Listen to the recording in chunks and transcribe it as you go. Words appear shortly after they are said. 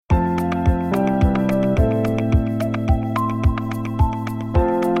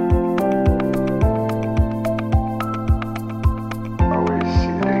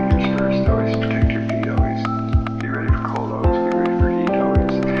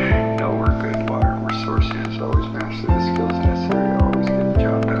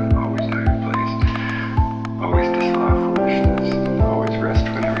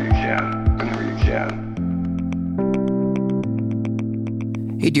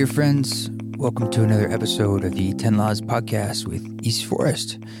dear friends. Welcome to another episode of the 10 Laws podcast with East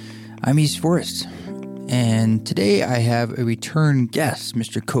Forest. I'm East Forest, and today I have a return guest,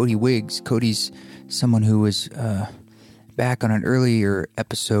 Mr. Cody Wiggs. Cody's someone who was back on an earlier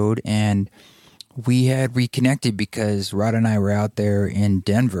episode, and we had reconnected because Rod and I were out there in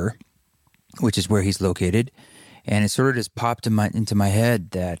Denver, which is where he's located, and it sort of just popped into my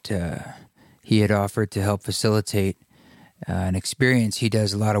head that he had offered to help facilitate an experience. He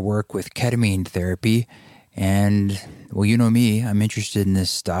does a lot of work with ketamine therapy, and, well, you know me, I'm interested in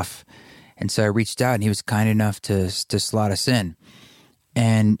this stuff, and so I reached out, and he was kind enough to slot us in,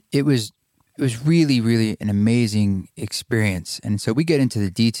 and it was really, really an amazing experience, and so we get into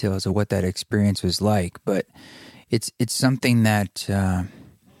the details of what that experience was like, but it's something that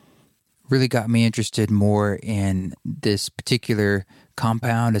really got me interested more in this particular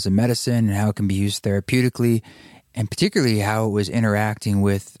compound as a medicine and how it can be used therapeutically, and particularly how it was interacting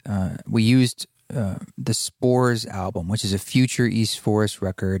with, we used the Spores album, which is a future East Forest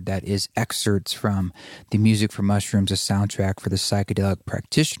record that is excerpts from the Music for Mushrooms, a soundtrack for the Psychedelic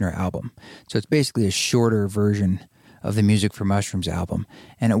Practitioner album. So it's basically a shorter version of the Music for Mushrooms album,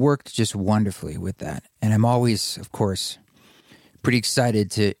 and it worked just wonderfully with that. And I'm always, of course, pretty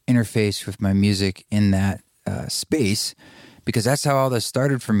excited to interface with my music in that space, because that's how all this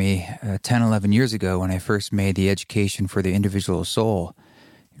started for me 10, 11 years ago when I first made the Education for the Individual Soul,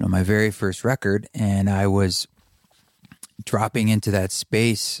 my very first record, and I was dropping into that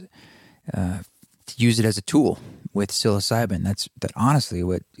space to use it as a tool with psilocybin. That honestly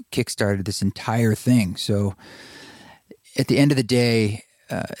what kickstarted this entire thing. So at the end of the day,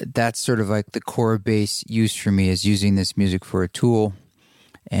 that's sort of like the core base use for me, is using this music for a tool.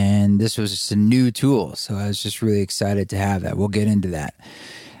 And this was just a new tool, so I was just really excited to have that. We'll get into that.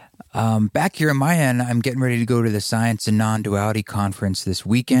 Back here on my end, I'm getting ready to go to the Science and Non-Duality Conference this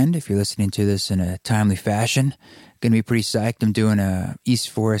weekend. If you're listening to this in a timely fashion, going to be pretty psyched. I'm doing a East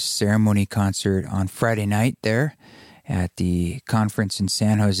Forest ceremony concert on Friday night there at the conference in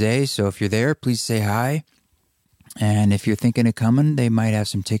San Jose. So if you're there, please say hi. And if you're thinking of coming, they might have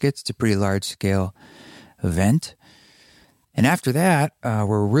some tickets. It's a pretty large-scale event. And after that,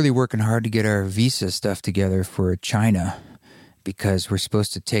 we're really working hard to get our visa stuff together for China, because we're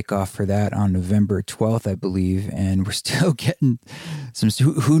supposed to take off for that on November 12th, I believe, and we're still getting some.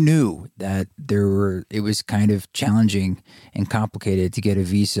 Who knew that it was kind of challenging and complicated to get a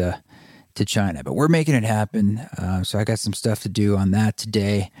visa to China, but we're making it happen. So I got some stuff to do on that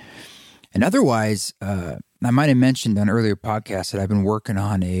today. And otherwise, I might have mentioned on earlier podcasts that I've been working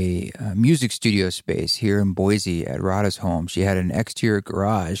on a music studio space here in Boise at Rada's home. She had an exterior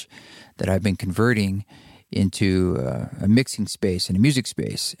garage that I've been converting into a mixing space and a music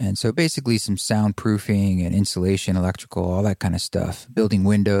space. And so basically some soundproofing and insulation, electrical, all that kind of stuff, building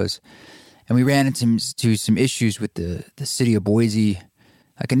windows. And we ran into some issues with the city of Boise.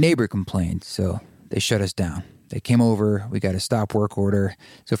 Like a neighbor complained, so they shut us down. They came over, we got a stop work order.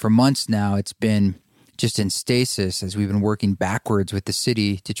 So for months now, it's been just in stasis as we've been working backwards with the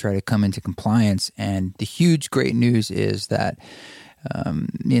city to try to come into compliance. And the huge, great news is that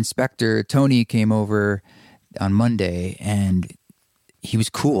the inspector, Tony, came over on Monday, and he was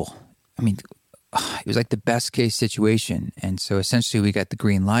cool. I mean, it was like the best case situation. And so essentially we got the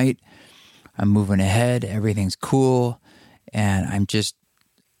green light. I'm moving ahead. Everything's cool. And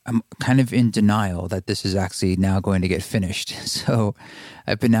I'm kind of in denial that this is actually now going to get finished. So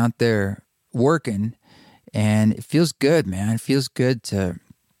I've been out there working, and it feels good, man. It feels good to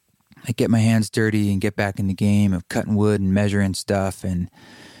get my hands dirty and get back in the game of cutting wood and measuring stuff. And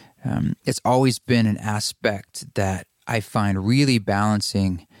it's always been an aspect that I find really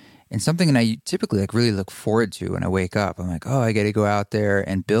balancing, and something that I typically really look forward to when I wake up. I'm like, oh, I got to go out there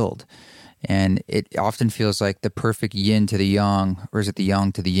and build. And it often feels like the perfect yin to the yang, or is it the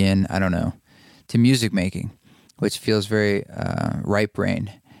yang to the yin? I don't know, to music making, which feels very right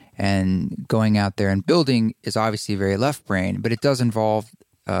brain. And going out there and building is obviously very left brain, but it does involve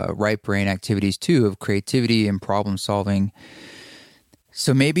right brain activities too, of creativity and problem solving.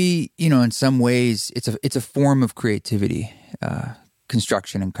 So maybe, in some ways it's a form of creativity,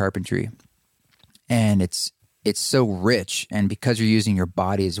 construction and carpentry. And it's so rich, and because you're using your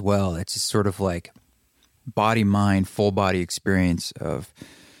body as well, it's just sort of like body, mind, full body experience of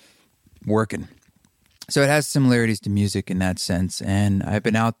working. So it has similarities to music in that sense. And I've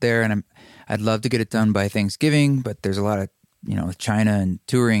been out there, and I'd love to get it done by Thanksgiving, but there's a lot of, with China and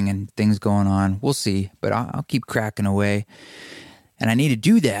touring and things going on. We'll see, but I'll keep cracking away. And I need to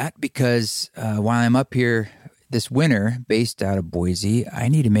do that because while I'm up here this winter, based out of Boise, I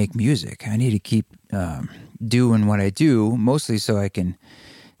need to make music. I need to keep doing what I do, mostly so I can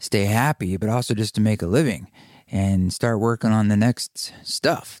stay happy, but also just to make a living and start working on the next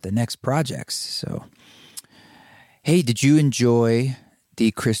stuff, the next projects. So, hey, did you enjoy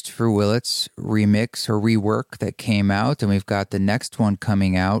the Christopher Willits remix or rework that came out? And we've got the next one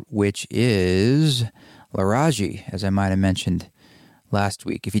coming out, which is Laraji, as I might have mentioned last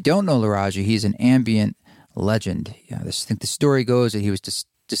week. If you don't know Laraji, he's an ambient legend. I think the story goes that he was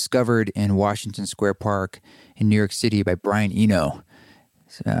discovered in Washington Square Park in New York City by Brian Eno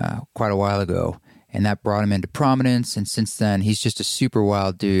quite a while ago. And that brought him into prominence. And since then, he's just a super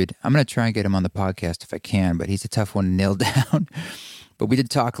wild dude. I'm going to try and get him on the podcast if I can, but he's a tough one to nail down. But we did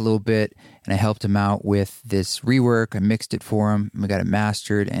talk a little bit, and I helped him out with this rework. I mixed it for him, and we got it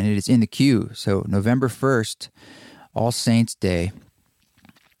mastered, and it is in the queue. So November 1st, All Saints Day,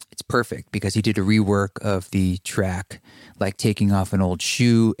 it's perfect because he did a rework of the track, like taking off an old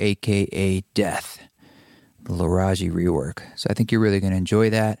shoe, a.k.a. Death, the Laraji rework. So I think you're really going to enjoy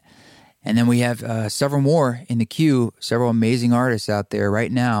that. And then we have several more in the queue, several amazing artists out there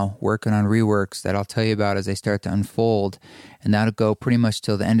right now working on reworks that I'll tell you about as they start to unfold. And that'll go pretty much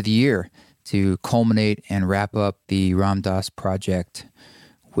till the end of the year to culminate and wrap up the Ram Dass project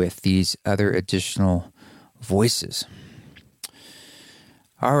with these other additional voices.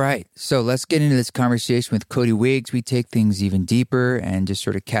 All right, so let's get into this conversation with Cody Wiggs. We take things even deeper and just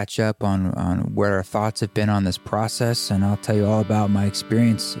sort of catch up on where our thoughts have been on this process, and I'll tell you all about my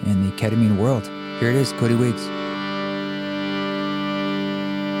experience in the ketamine world. Here it is, Cody Wiggs.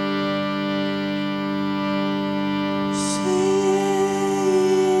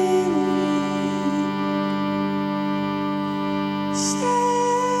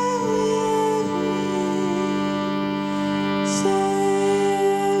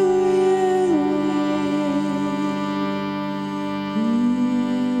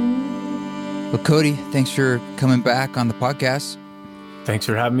 Well, Cody, thanks for coming back on the podcast. Thanks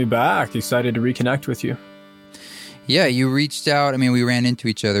for having me back. Excited to reconnect with you. Yeah, you reached out. I mean, we ran into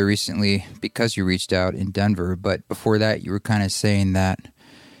each other recently because you reached out in Denver. But before that, you were kind of saying that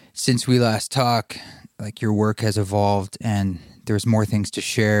since we last talked, like your work has evolved and there's more things to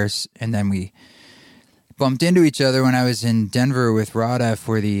share. And then we bumped into each other when I was in Denver with Rada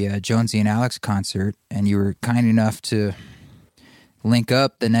for the Jonesy and Alex concert. And you were kind enough to link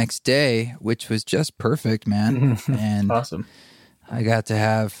up the next day, which was just perfect, man. And awesome. I got to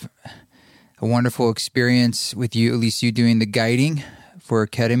have a wonderful experience with you, at least you doing the guiding for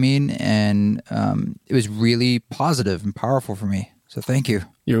ketamine. And it was really positive and powerful for me. So thank you.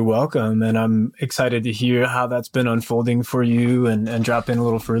 You're welcome. And I'm excited to hear how that's been unfolding for you and drop in a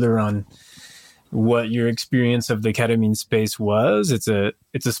little further on what your experience of the ketamine space was. It's a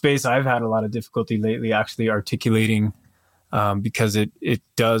space I've had a lot of difficulty lately actually articulating because it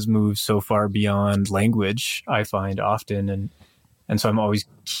does move so far beyond language, I find often. And so I'm always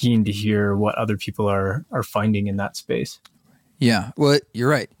keen to hear what other people are finding in that space. Yeah, well, you're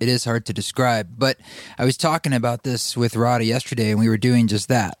right. It is hard to describe. But I was talking about this with Rada yesterday, and we were doing just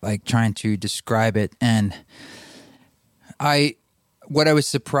that, like trying to describe it. And what I was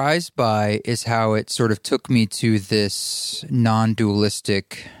surprised by is how it sort of took me to this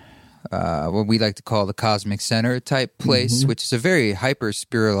non-dualistic, what we like to call the cosmic center type place, which is a very hyper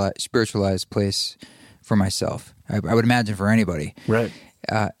spiritualized place for myself. I would imagine for anybody. Right.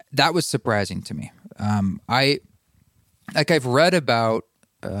 That was surprising to me. I've read about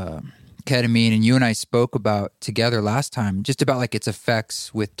ketamine, and you and I spoke about together last time, just about like its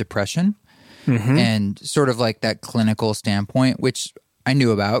effects with depression and sort of like that clinical standpoint, which I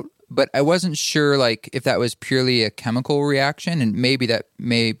knew about. But I wasn't sure, like, if that was purely a chemical reaction, and maybe that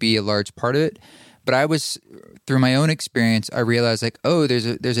may be a large part of it. But I was, through my own experience, I realized, like, oh, there's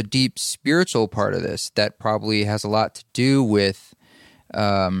a deep spiritual part of this that probably has a lot to do with,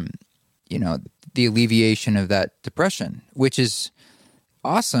 the alleviation of that depression, which is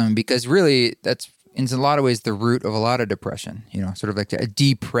awesome because really that's in a lot of ways the root of a lot of depression. Sort of like a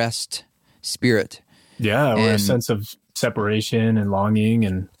depressed spirit. Yeah, or a sense of separation and longing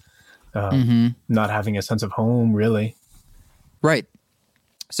and not having a sense of home, really. Right.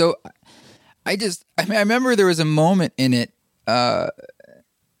 So I remember there was a moment in it where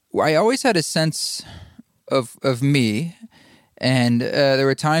I always had a sense of me, and there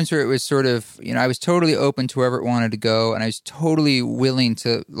were times where it was sort of, I was totally open to wherever it wanted to go, and I was totally willing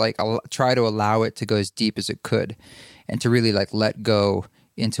to try to allow it to go as deep as it could, and to really let go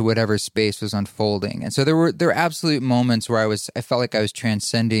into whatever space was unfolding. And so there were absolute moments where I felt like I was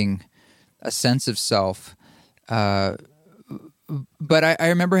transcending a sense of self, But I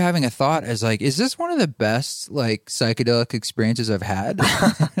remember having a thought as like, is this one of the best like psychedelic experiences I've had?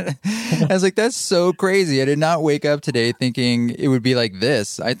 I was like, that's so crazy. I did not wake up today thinking it would be like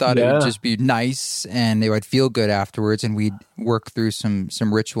this. I thought it would just be nice and I'd feel good afterwards and we'd work through some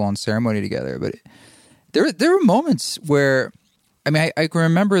ritual and ceremony together. But there were moments where, I mean, I can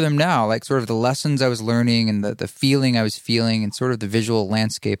remember them now, like sort of the lessons I was learning and the feeling I was feeling and sort of the visual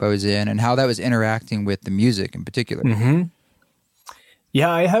landscape I was in and how that was interacting with the music in particular. Mm-hmm. Yeah,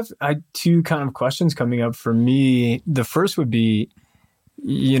 I have two kind of questions coming up for me. The first would be,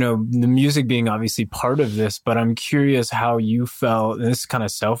 you know, the music being obviously part of this, but I'm curious how you felt, and this is kind of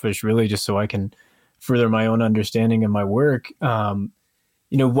selfish really, just so I can further my own understanding of my work.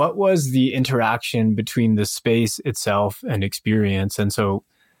 You know, what was the interaction between the space itself and experience? And so,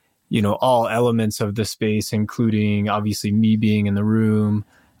 you know, all elements of the space, including obviously me being in the room,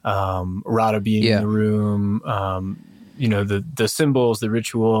 Radha being in the room, you know, the symbols, the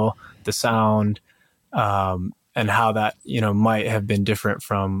ritual, the sound, and how that, you know, might have been different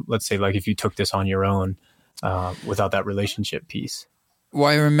from, let's say, like if you took this on your own without that relationship piece. Well,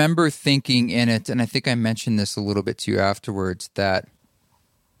 I remember thinking in it, and I think I mentioned this a little bit to you afterwards, that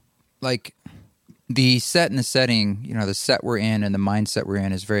like the set and the setting, you know, the set we're in and the mindset we're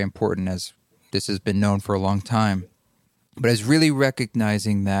in is very important, as this has been known for a long time. But I was really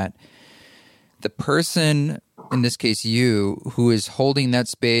recognizing that the person, in this case you, who is holding that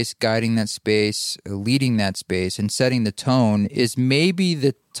space, guiding that space, leading that space, and setting the tone is maybe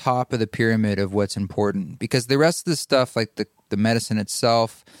the top of the pyramid of what's important. Because the rest of the stuff, like the medicine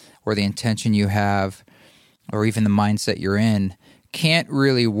itself, or the intention you have, or even the mindset you're in, can't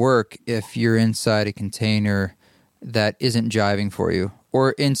really work if you're inside a container that isn't jiving for you.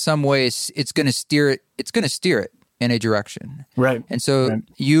 Or in some ways, it's going to steer it in a direction. Right. And so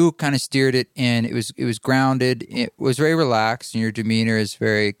you kind of steered it in. It was grounded. It was very relaxed, and your demeanor is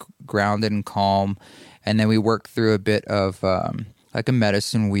very grounded and calm. And then we worked through a bit of like a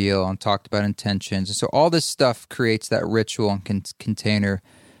medicine wheel and talked about intentions. And so all this stuff creates that ritual and container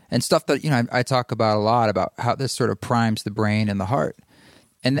and stuff that, you know, I talk about a lot, about how this sort of primes the brain and the heart.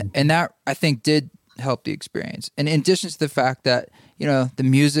 And that, I think, did help the experience. And in addition to the fact that, you know, the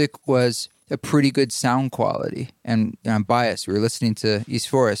music was a pretty good sound quality, and I'm biased. We were listening to East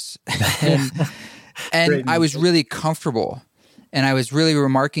Forest, and I was really comfortable, and I was really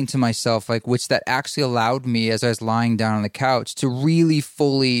remarking to myself, like, which that actually allowed me, as I was lying down on the couch, to really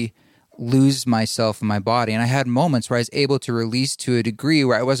fully lose myself in my body. And I had moments where I was able to release to a degree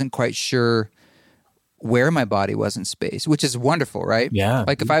where I wasn't quite sure where my body was in space, which is wonderful, right? Yeah.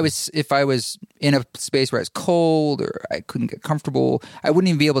 Like if I was in a space where I was cold or I couldn't get comfortable, I wouldn't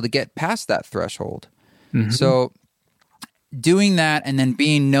even be able to get past that threshold. Mm-hmm. So doing that and then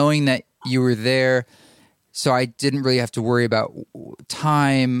knowing that you were there, so I didn't really have to worry about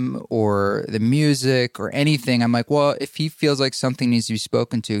time or the music or anything. I'm like, well, if he feels like something needs to be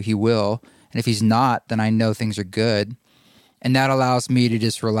spoken to, he will. And if he's not, then I know things are good. And that allows me to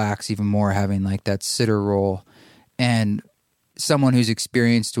just relax even more, having like that sitter role and someone who's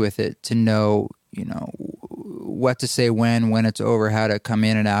experienced with it to know, you know, what to say when it's over, how to come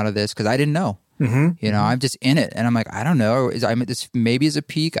in and out of this. Because I didn't know. Mm-hmm. You know, I'm just in it, and I'm like, I don't know. I'm at this maybe as a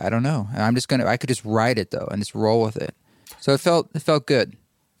peak. I don't know. And I could just ride it though, and just roll with it. So it felt good.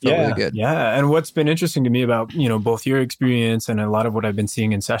 Really good. Yeah. And what's been interesting to me about, you know, both your experience and a lot of what I've been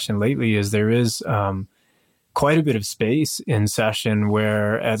seeing in session lately is there is quite a bit of space in session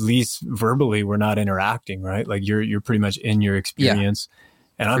where, at least verbally, we're not interacting, right? Like you're pretty much in your experience,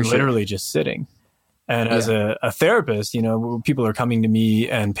 and I'm literally just sitting. And as a therapist, you know, people are coming to me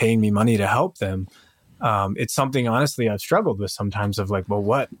and paying me money to help them. It's something, honestly, I've struggled with sometimes, of like, well,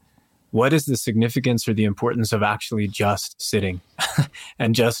 what is the significance or the importance of actually just sitting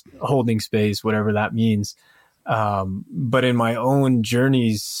and just holding space, whatever that means. But in my own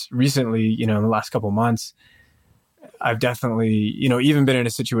journeys recently, you know, in the last couple of months, I've definitely, you know, even been in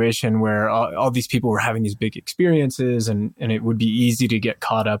a situation where all these people were having these big experiences, and it would be easy to get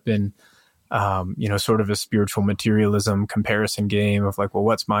caught up in, you know, sort of a spiritual materialism comparison game of like, well,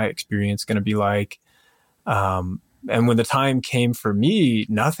 what's my experience going to be like? And when the time came for me,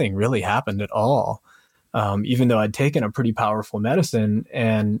 nothing really happened at all. Even though I'd taken a pretty powerful medicine,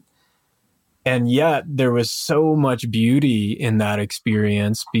 and yet there was so much beauty in that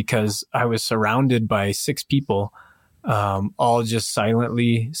experience because I was surrounded by 6 people, all just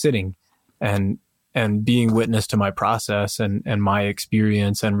silently sitting and being witness to my process and my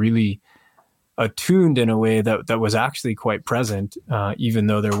experience, and really attuned in a way that was actually quite present, even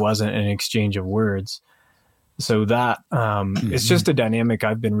though there wasn't an exchange of words. So that it's just a dynamic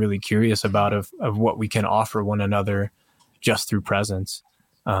I've been really curious about of what we can offer one another just through presence.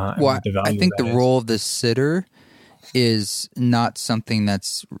 Well, I think the role of the sitter is not something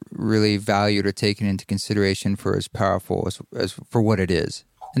that's really valued or taken into consideration for as powerful as for what it is.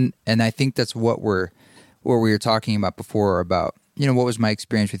 And I think that's what we were talking about before about, what was my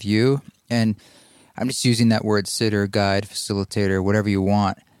experience with you? And I'm just using that word sitter, guide, facilitator, whatever you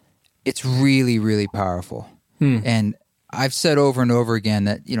want. It's really, really powerful. And I've said over and over again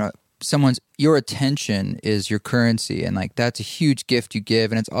that, your attention is your currency, and like that's a huge gift you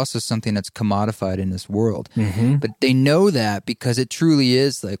give, and it's also something that's commodified in this world. But they know that because it truly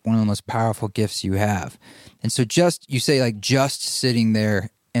is like one of the most powerful gifts you have. And so just sitting there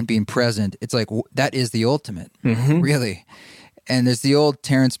and being present, it's like that is the ultimate, really. And there's the old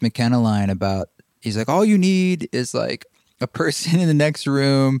Terrence McKenna line about, he's like, all you need is like a person in the next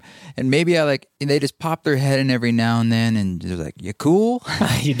room, and maybe they just pop their head in every now and then, and they're like, "You cool?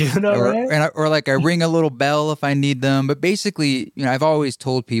 You doing all right?" Or like I ring a little bell if I need them. But basically, I've always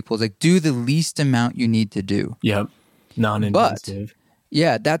told people, it's like, do the least amount you need to do. Yep, non-invasive. But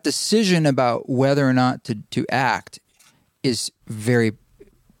yeah, that decision about whether or not to act is very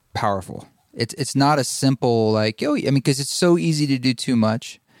powerful. It's not a simple because it's so easy to do too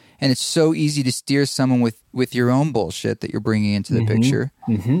much. And it's so easy to steer someone with your own bullshit that you're bringing into the picture.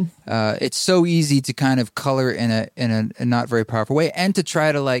 It's so easy to kind of color in a not very powerful way, and to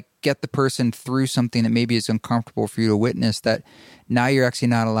try to get the person through something that maybe is uncomfortable for you to witness, that now you're actually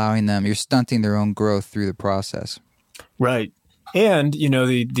not allowing them. You're stunting their own growth through the process. Right. And,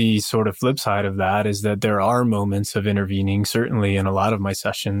 the sort of flip side of that is that there are moments of intervening, certainly, and a lot of my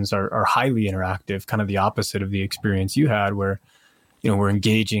sessions are highly interactive, kind of the opposite of the experience you had, where we're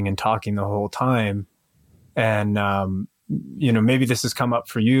engaging and talking the whole time. And, maybe this has come up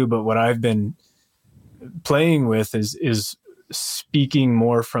for you, but what I've been playing with is speaking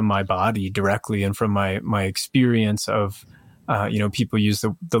more from my body directly, and from my experience of, people use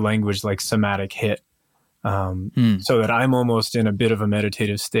the language like somatic hit. So that I'm almost in a bit of a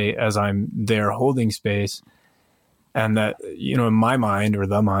meditative state as I'm there holding space. And that, in my mind, or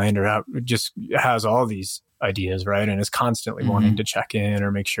the mind, or just has all these ideas, right? And is constantly wanting to check in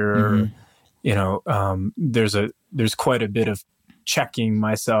or make sure, there's quite a bit of checking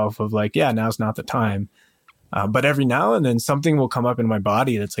myself of now's not the time. But every now and then something will come up in my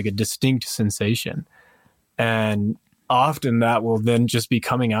body that's like a distinct sensation. And often that will then just be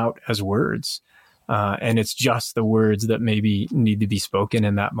coming out as words. And it's just the words that maybe need to be spoken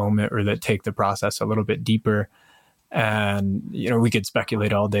in that moment, or that take the process a little bit deeper. And, we could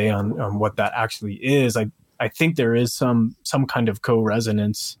speculate all day on what that actually is. I think there is some kind of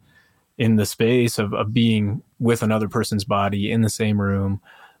co-resonance in the space of being with another person's body in the same room.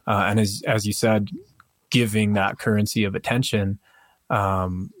 And as you said, giving that currency of attention,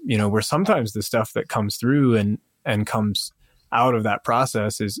 where sometimes the stuff that comes through and comes out of that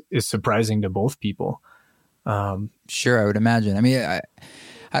process is surprising to both people. Sure, I would imagine. I mean,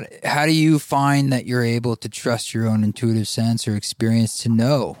 how do you find that you're able to trust your own intuitive sense or experience to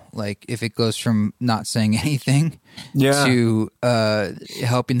know, if it goes from not saying anything to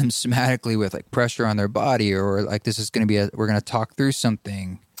helping them somatically with pressure on their body, or this is going to be we're going to talk through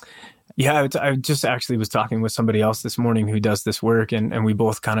something? Yeah, I just actually was talking with somebody else this morning who does this work, and we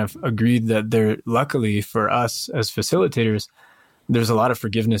both kind of agreed that luckily for us as facilitators, there's a lot of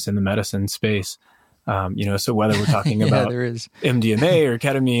forgiveness in the medicine space. So whether we're talking about MDMA or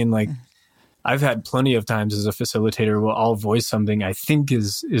ketamine, I've had plenty of times as a facilitator where I'll voice something I think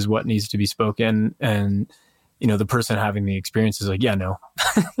is what needs to be spoken. And, the person having the experience is like, yeah, no,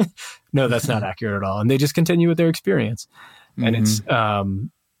 no, that's not accurate at all. And they just continue with their experience. And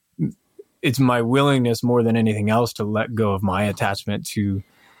it's my willingness more than anything else to let go of my attachment to,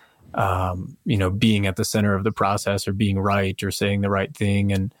 being at the center of the process, or being right, or saying the right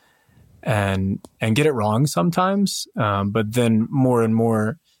thing, and get it wrong sometimes. But then more and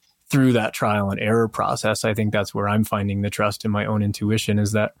more through that trial and error process, I think that's where I'm finding the trust in my own intuition,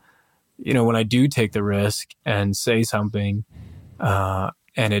 is that, when I do take the risk and say something, and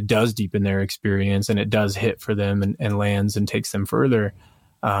it does deepen their experience, and it does hit for them and lands and takes them further,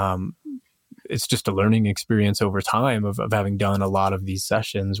 it's just a learning experience over time of having done a lot of these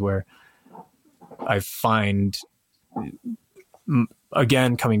sessions, where I find,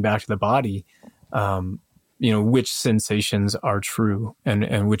 again, coming back to the body, which sensations are true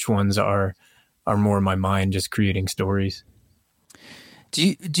and which ones are more my mind just creating stories.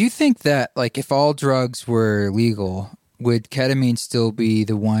 Do you think that if all drugs were legal, would ketamine still be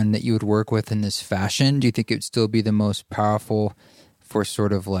the one that you would work with in this fashion? Do you think it would still be the most powerful for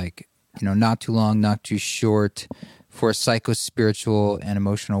sort of not too long, not too short, for psycho-spiritual and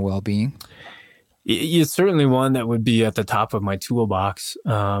emotional well-being? It's certainly one that would be at the top of my toolbox.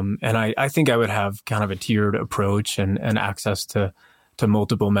 And I think I would have kind of a tiered approach and access to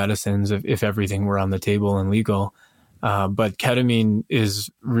multiple medicines if everything were on the table and legal. But ketamine is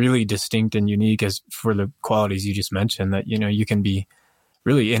really distinct and unique as for the qualities you just mentioned, that, you can be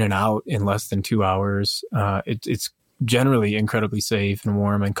really in and out in less than 2 hours. It's generally incredibly safe and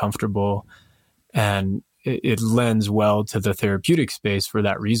warm and comfortable. And it lends well to the therapeutic space for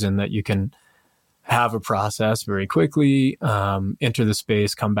that reason, that you can have a process very quickly, enter the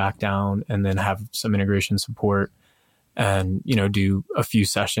space, come back down, and then have some integration support and, do a few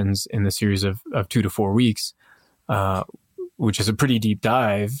sessions in the series of 2 to 4 weeks, which is a pretty deep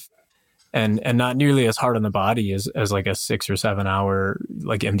dive and not nearly as hard on the body as like a 6 or 7 hour,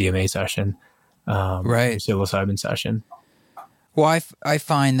 like MDMA session, Right. psilocybin session. Well, I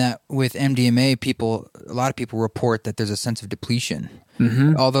find that with MDMA, a lot of people report that there's a sense of depletion.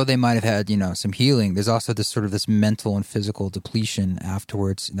 Mm-hmm. Although they might have had, some healing, there's also this mental and physical depletion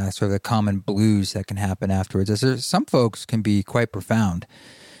afterwards. And that's sort of the common blues that can happen afterwards. Some folks can be quite profound,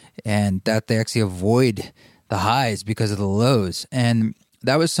 and that they actually avoid the highs because of the lows. And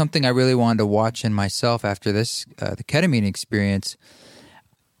that was something I really wanted to watch in myself after this, the ketamine experience.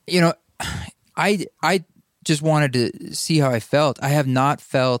 I just wanted to see how I felt. I have not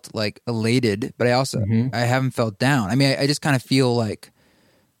felt like elated, but I haven't felt down. I mean, I just kind of feel like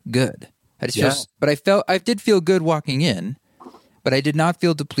good. I did feel good walking in, but I did not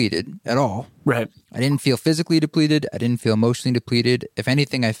feel depleted at all. Right. I didn't feel physically depleted. I didn't feel emotionally depleted. If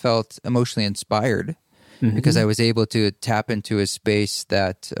anything, I felt emotionally inspired because I was able to tap into a space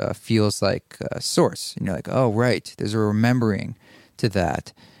that feels like a source. Like, oh, right, there's a remembering to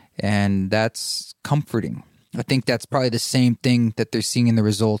that. And that's comforting. I think that's probably the same thing that they're seeing in the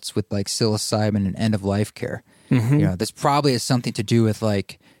results with like psilocybin and end-of-life care. This probably has something to do with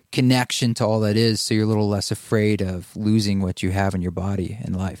like connection to all that is, so you're a little less afraid of losing what you have in your body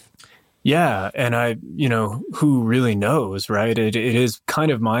and life. Yeah, and who really knows, right? It is kind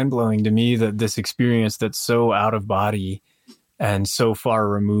of mind-blowing to me that this experience that's so out of body and so far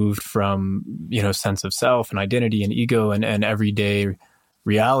removed from, sense of self and identity and ego and everyday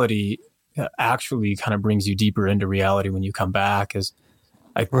reality actually kind of brings you deeper into reality when you come back.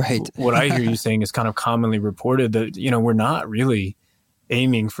 Right. What I hear you saying is kind of commonly reported that, we're not really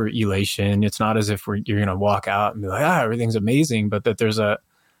aiming for elation. It's not as if you're going to walk out and be like, everything's amazing, but that there's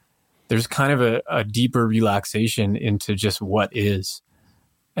kind of a deeper relaxation into just what is,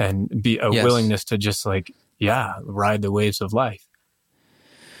 and be a willingness to just like, ride the waves of life.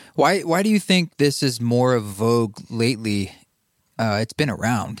 Why do you think this is more of vogue lately? It's been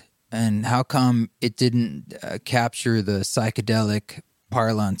around. And how come it didn't capture the psychedelic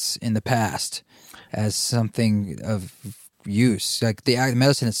parlance in the past as something of use? Like the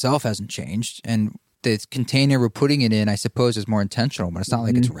medicine itself hasn't changed, and the container we're putting it in, I suppose, is more intentional, but it's not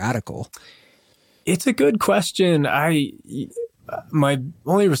like it's radical. It's a good question. My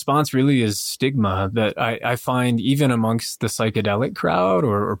only response really is stigma that I find even amongst the psychedelic crowd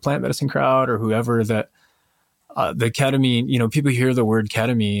or plant medicine crowd or whoever, that the ketamine, people hear the word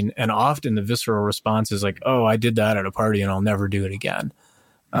ketamine and often the visceral response is like, oh, I did that at a party and I'll never do it again.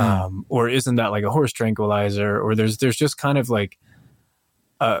 Or isn't that like a horse tranquilizer? Or there's just kind of like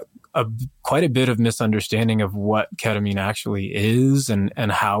quite a bit of misunderstanding of what ketamine actually is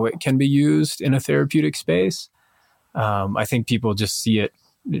and how it can be used in a therapeutic space. I think people just see it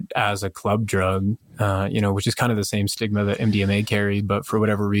as a club drug, which is kind of the same stigma that MDMA carried, but for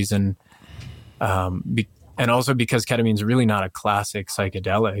whatever reason, and also because ketamine is really not a classic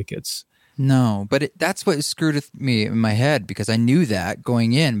psychedelic. No, but that's what screwed with me in my head, because I knew that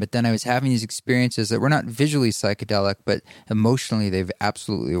going in, but then I was having these experiences that were not visually psychedelic, but emotionally they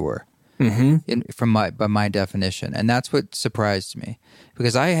absolutely were. By my definition. And that's what surprised me,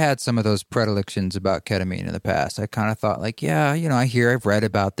 because I had some of those predilections about ketamine in the past. I kind of thought like, I've read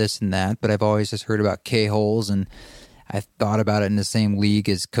about this and that, but I've always just heard about K-holes, and I thought about it in the same league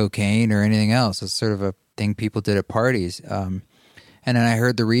as cocaine or anything else. It's sort of a thing people did at parties. And then I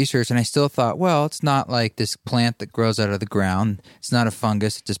heard the research, and I still thought, well, it's not like this plant that grows out of the ground. It's not a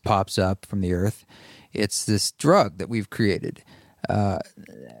fungus. It just pops up from the earth. It's this drug that we've created.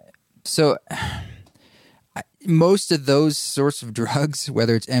 So most of those sorts of drugs,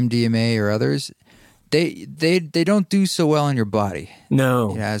 whether it's MDMA or others, they don't do so well in your body.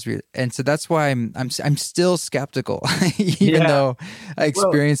 No. And so that's why I'm still skeptical, even though I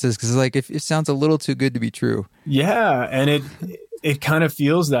experience this, because like it sounds a little too good to be true. Yeah, and it kind of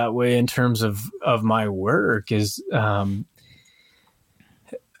feels that way in terms of my work. Is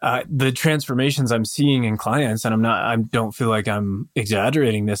the transformations I'm seeing in clients, and I don't feel like I'm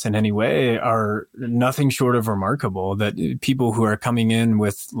exaggerating this in any way, are nothing short of remarkable. That people who are coming in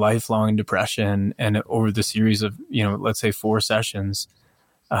with lifelong depression and over the series of, let's say 4 sessions,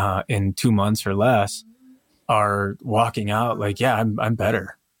 in 2 months or less, are walking out like, yeah, I'm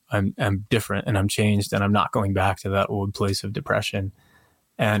better. I'm different and I'm changed and I'm not going back to that old place of depression.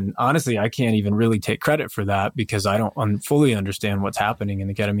 And honestly, I can't even really take credit for that because I don't fully understand what's happening in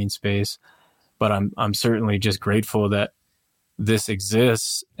the ketamine space. But I'm certainly just grateful that this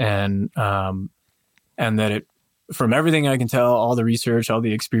exists and that it, from everything I can tell, all the research, all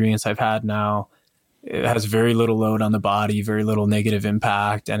the experience I've had now, it has very little load on the body, very little negative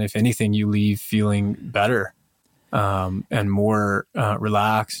impact. And if anything, you leave feeling better and more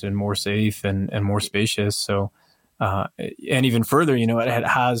relaxed and more safe and more spacious. So, and even further,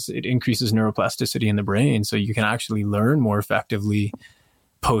 it increases neuroplasticity in the brain. So you can actually learn more effectively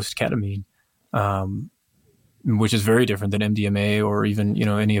post ketamine, which is very different than MDMA or even,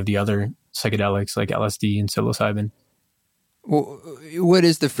 any of the other psychedelics like LSD and psilocybin. Well, what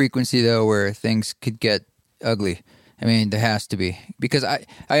is the frequency though where things could get ugly? I mean, there has to be, because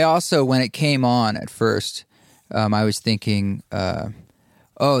I also, when it came on at first, I was thinking,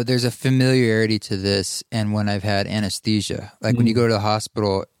 there's a familiarity to this. And when I've had anesthesia, like when you go to the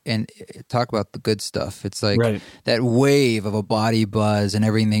hospital and talk about the good stuff, it's like that wave of a body buzz and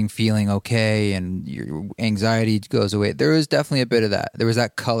everything feeling okay and your anxiety goes away. There was definitely a bit of that. There was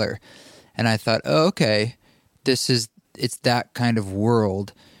that color. And I thought, okay, it's that kind of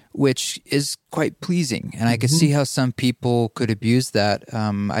world, which is quite pleasing. And I could see how some people could abuse that.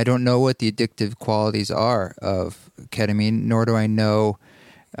 I don't know what the addictive qualities are of ketamine, nor do I know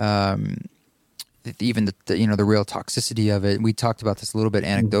even the real toxicity of it. We talked about this a little bit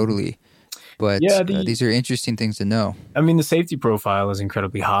anecdotally, but these are interesting things to know. I mean, the safety profile is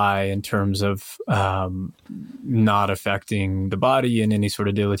incredibly high in terms of not affecting the body in any sort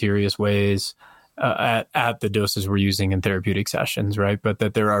of deleterious ways at the doses we're using in therapeutic sessions, right? But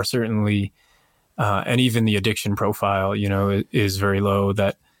that there are certainly, and even the addiction profile, is very low.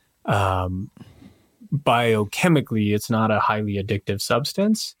 That biochemically, it's not a highly addictive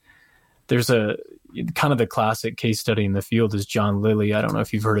substance. There's a kind of the classic case study in the field is John Lilly. I don't know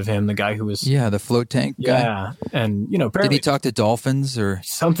if you've heard of him, the guy who was... Yeah, the float tank guy. Yeah, and, did he talk to dolphins or...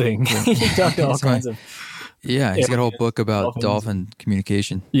 Something. He talked to all kinds of... Yeah, he's got a whole book about dolphin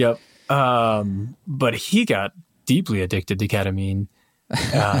communication. Yep. But he got deeply addicted to ketamine,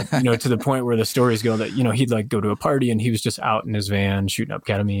 to the point where the stories go that, he'd like go to a party and he was just out in his van shooting up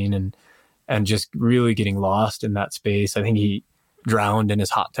ketamine and just really getting lost in that space. I think he drowned in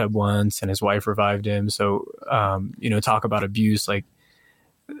his hot tub once and his wife revived him. So, talk about abuse, and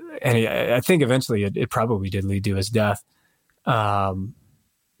I think eventually it probably did lead to his death. But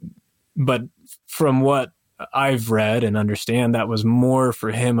from what I've read and understand, that was more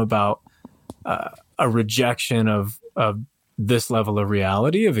for him about a rejection of this level of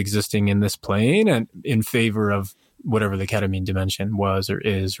reality of existing in this plane and in favor of whatever the ketamine dimension was or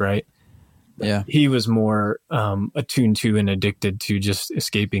is, right? Yeah. He was more attuned to and addicted to just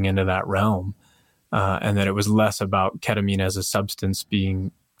escaping into that realm. And that it was less about ketamine as a substance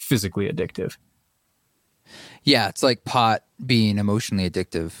being physically addictive. Yeah, it's like pot being emotionally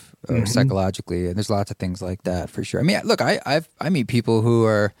addictive or psychologically. And there's lots of things like that for sure. I mean, look, I meet people who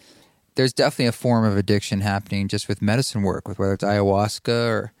are, there's definitely a form of addiction happening just with medicine work, with whether it's ayahuasca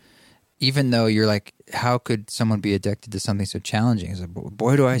or even though you're like, how could someone be addicted to something so challenging? It's like,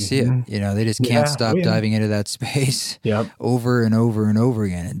 boy, do I see it. They just can't stop diving into that space over and over and over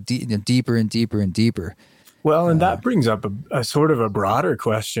again and deeper and deeper and deeper. Well, and that brings up a sort of a broader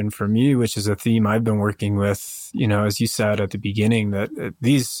question for me, which is a theme I've been working with, as you said at the beginning, that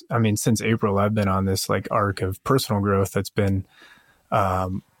since April, I've been on this arc of personal growth that's been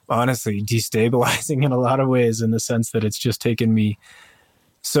honestly destabilizing in a lot of ways, in the sense that it's just taken me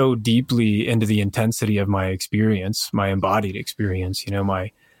so deeply into the intensity of my experience, my embodied experience,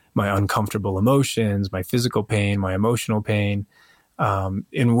 my uncomfortable emotions, my physical pain, my emotional pain,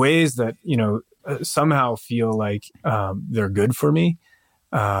 in ways that, somehow feel like they're good for me.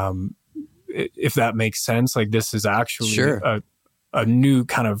 If that makes sense, this is actually a new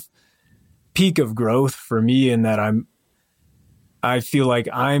kind of peak of growth for me, in that I feel like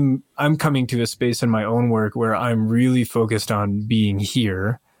I'm coming to a space in my own work where I'm really focused on being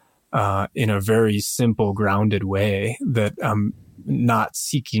here in a very simple, grounded way, that I'm not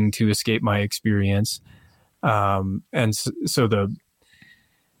seeking to escape my experience. And so the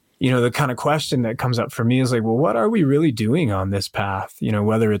kind of question that comes up for me is what are we really doing on this path?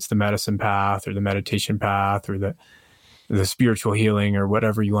 Whether it's the medicine path or the meditation path or the the spiritual healing or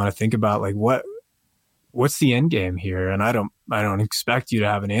whatever you want to think about, like what's the end game here? And I don't expect you to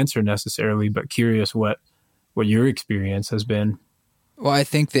have an answer necessarily, but curious what your experience has been. Well, I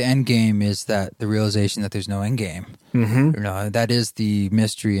think the end game is that the realization that there's no end game. Mm-hmm. That is the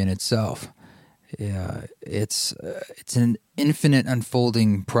mystery in itself. Yeah, it's an infinite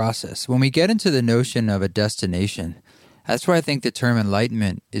unfolding process. When we get into the notion of a destination, that's why I think the term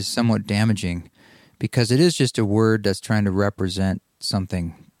enlightenment is somewhat damaging, because it is just a word that's trying to represent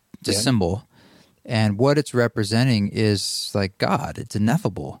something, it's a symbol, and what it's representing is like God. It's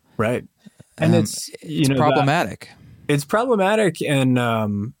ineffable, right? And it's problematic. It's problematic, and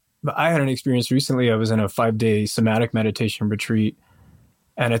I had an experience recently. I was in a 5-day somatic meditation retreat.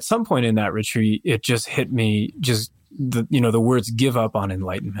 And at some point in that retreat, it just hit me, just the words "give up on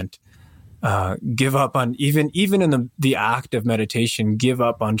enlightenment," give up on even in the act of meditation, give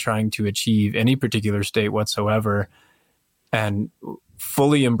up on trying to achieve any particular state whatsoever, and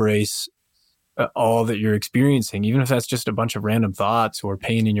fully embrace all that you're experiencing, even if that's just a bunch of random thoughts or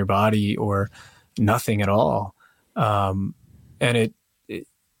pain in your body or nothing at all. And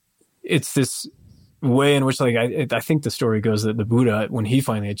it's this way in which, like, I think the story goes that the Buddha, when he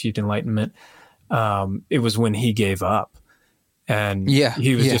finally achieved enlightenment, it was when he gave up, and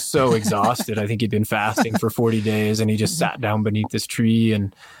he was just so exhausted. I think he'd been fasting for 40 days, and he just sat down beneath this tree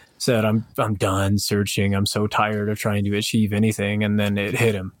and said, "I'm done searching. I'm so tired of trying to achieve anything." And then it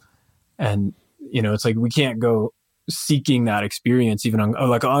hit him, and it's like we can't go seeking that experience, even on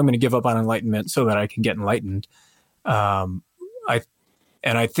I'm going to give up on enlightenment so that I can get enlightened.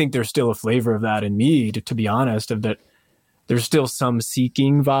 I think there's still a flavor of that in me, to be honest, of that there's still some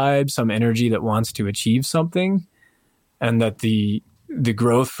seeking vibe, some energy that wants to achieve something. And that the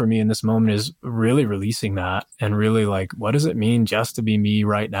growth for me in this moment is really releasing that and really like, what does it mean just to be me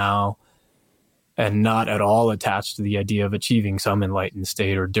right now, and not at all attached to the idea of achieving some enlightened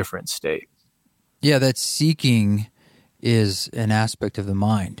state or different state. Yeah, that seeking is an aspect of the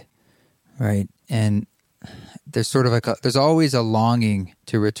mind, right? And there's sort of there's always a longing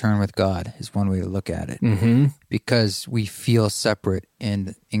to return with God is one way to look at it, because we feel separate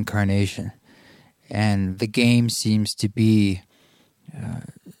in incarnation. And the game seems to be,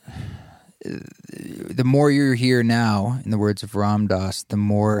 the more you're here now, in the words of Ram Dass, the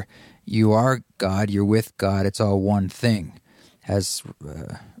more you are God, you're with God, it's all one thing. As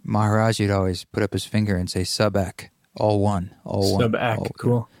Maharaj would always put up his finger and say, Sabak, all one, all one. Sabak,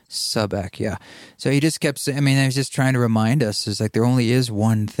 cool. Sabak, yeah. So he just kept saying, I was just trying to remind us, is like there only is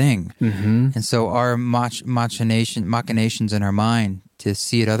one thing. And so our machinations in our mind to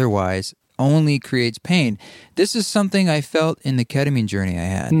see it otherwise only creates pain. This is something I felt in the ketamine journey I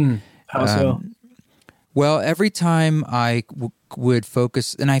had. How so? Well, every time I would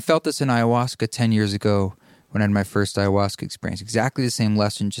focus, and I felt this in ayahuasca 10 years ago when I had my first ayahuasca experience, exactly the same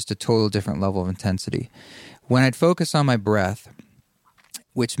lesson, just a total different level of intensity. When I'd focus on my breath,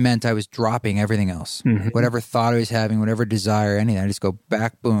 which meant I was dropping everything else, whatever thought I was having, whatever desire, anything, I just go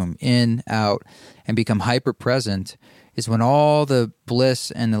back, boom, in, out, and become hyper-present, is when all the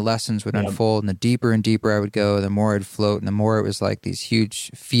bliss and the lessons would unfold, and the deeper and deeper I would go, the more I'd float, and the more it was like these huge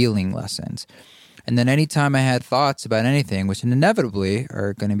feeling lessons. And then anytime I had thoughts about anything, which inevitably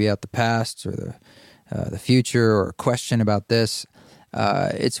are going to be about the past or the future, or a question about this,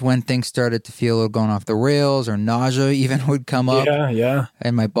 it's when things started to feel a little going off the rails, or nausea even would come up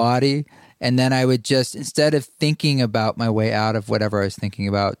in my body. And then I would just, instead of thinking about my way out of whatever I was thinking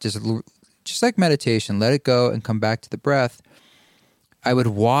about, just like meditation, let it go and come back to the breath, I would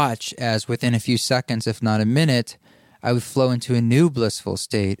watch as within a few seconds, if not a minute, I would flow into a new blissful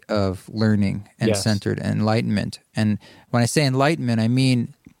state of learning and centered enlightenment. And when I say enlightenment, I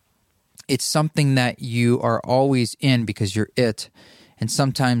mean it's something that you are always in because you're it. And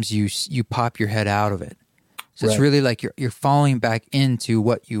sometimes you pop your head out of it. So it's really like you're falling back into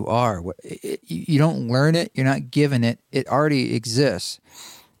what you are. You don't learn it. You're not given it. It already exists.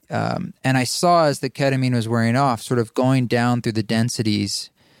 And I saw as the ketamine was wearing off, sort of going down through the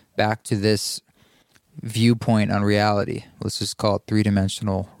densities back to this viewpoint on reality. Let's just call it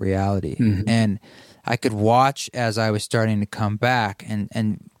three-dimensional reality. And I could watch as I was starting to come back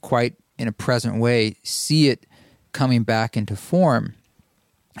and quite in a present way, see it coming back into form.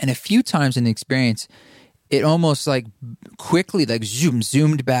 And a few times in the experience, it almost like quickly like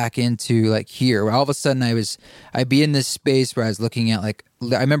zoomed back into like here, where all of a sudden I'd be in this space where I was looking at like,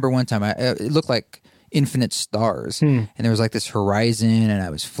 I remember one time it looked like infinite stars and there was like this horizon and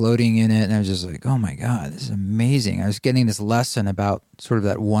I was floating in it and I was just like, oh my God, this is amazing. I was getting this lesson about sort of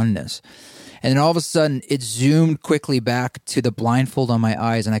that oneness. And then all of a sudden, it zoomed quickly back to the blindfold on my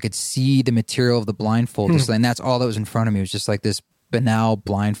eyes, and I could see the material of the blindfold. And that's all that was in front of me. It was just like this banal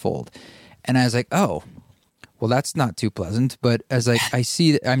blindfold. And I was like, oh, well, that's not too pleasant. But as like, I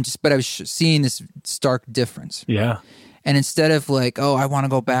see, I was seeing this stark difference. Yeah. And instead of like, oh, I want to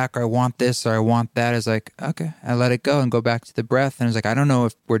go back, or I want this, or I want that, it's like, okay, I let it go and go back to the breath. And I was like, I don't know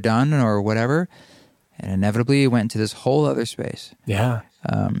if we're done or whatever. And inevitably, it went into this whole other space. Yeah.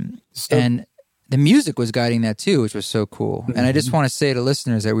 And the music was guiding that too, which was so cool. And I just want to say to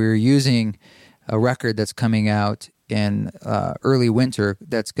listeners that we were using a record that's coming out in early winter.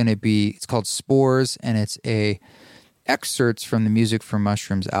 That's going to be, it's called Spores, and it's excerpts from the Music from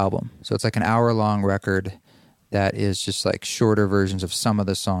Mushrooms album. So it's like an hour-long record that is just like shorter versions of some of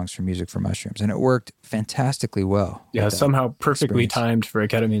the songs from Music from Mushrooms. And it worked fantastically well. Yeah, somehow perfectly timed for a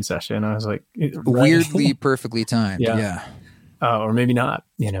ketamine session. I was like... Weirdly perfectly timed, yeah. Or maybe not,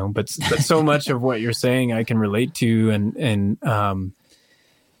 but so much of what you're saying I can relate to. And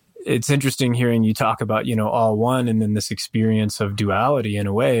it's interesting hearing you talk about, all one, and then this experience of duality in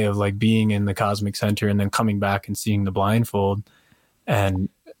a way of like being in the cosmic center and then coming back and seeing the blindfold. And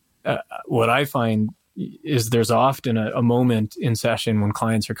what I find is there's often a moment in session when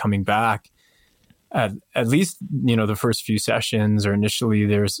clients are coming back, at least, the first few sessions, or initially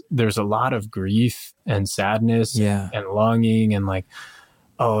there's a lot of grief and sadness and longing, and like,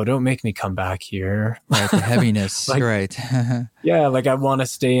 oh, don't make me come back here. Right, the heaviness, like, right. Yeah, like I want to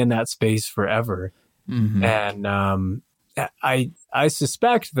stay in that space forever. Mm-hmm. And I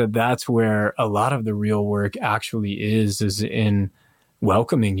suspect that that's where a lot of the real work actually is in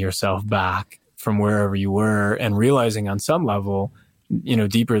welcoming yourself back from wherever you were, and realizing on some level,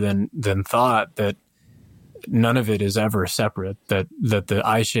 deeper than thought, that none of it is ever separate, that the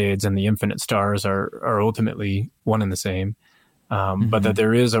eye shades and the infinite stars are ultimately one and the same. But that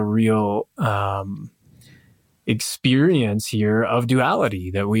there is a real experience here of duality,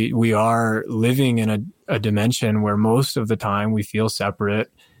 that we are living in a dimension where most of the time we feel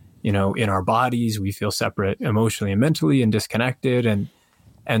separate, in our bodies, we feel separate emotionally and mentally and disconnected.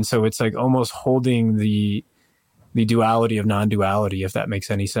 And so it's like almost holding the duality of non-duality, if that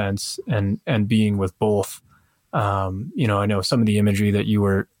makes any sense, and being with both. I know some of the imagery that you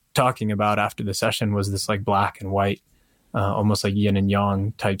were talking about after the session was this like black and white, almost like yin and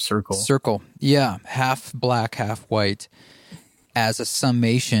yang type circle. Yeah. Half black, half white, as a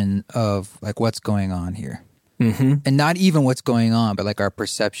summation of like what's going on here. Mm-hmm. And not even what's going on, but like our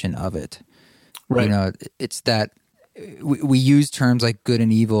perception of it. Right. It's that we use terms like good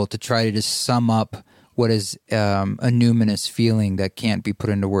and evil to try to just sum up what is a numinous feeling that can't be put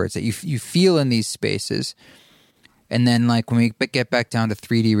into words, that you feel in these spaces. And then like when we get back down to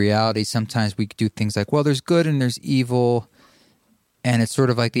 3D reality, sometimes we do things like, well, there's good and there's evil, and it's sort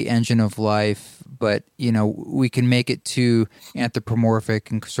of like the engine of life. But, we can make it too anthropomorphic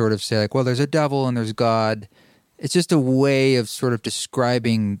and sort of say like, well, there's a devil and there's God. It's just a way of sort of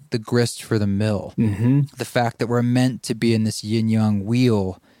describing the grist for the mill. Mm-hmm. The fact that we're meant to be in this yin-yang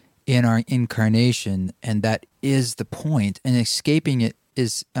wheel in our incarnation, and that is the point. And escaping it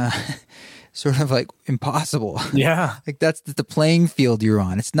is sort of like impossible. Yeah. Like that's the playing field you're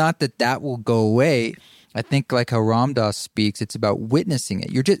on. It's not that will go away. I think like how Ram Dass speaks, it's about witnessing it.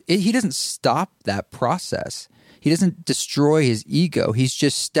 He doesn't stop that process. He doesn't destroy his ego. He's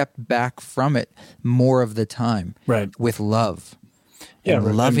just stepped back from it more of the time, right? With love,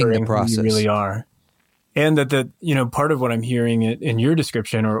 loving the process. Who you really are, and that part of what I'm hearing in your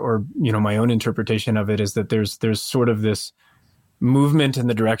description, or my own interpretation of it, is that there's sort of this movement in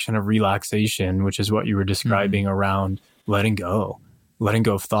the direction of relaxation, which is what you were describing, around letting go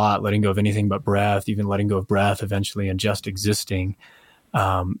of thought, letting go of anything but breath, even letting go of breath eventually, and just existing.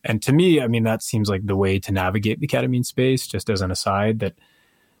 And to me, I mean, that seems like the way to navigate the ketamine space, just as an aside, that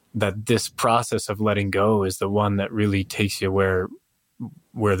this process of letting go is the one that really takes you where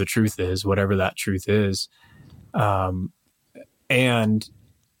the truth is, whatever that truth is. And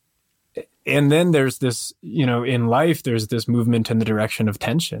then there's this, in life, there's this movement in the direction of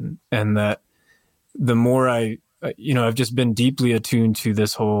tension, and that the more I've just been deeply attuned to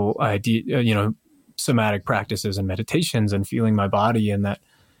this whole idea, somatic practices and meditations, and feeling my body, and that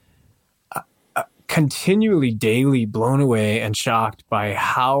continually daily blown away and shocked by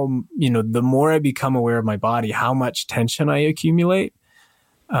how, the more I become aware of my body, how much tension I accumulate,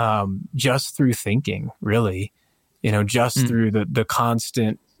 just through thinking, really, just through the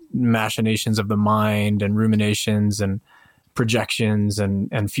constant machinations of the mind and ruminations and projections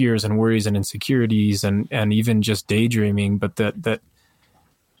and fears and worries and insecurities and even just daydreaming. But that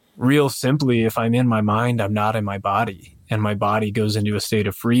real simply, if I'm in my mind, I'm not in my body. and my body goes into a state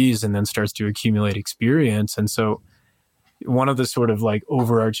of freeze and then starts to accumulate experience. And so one of the sort of like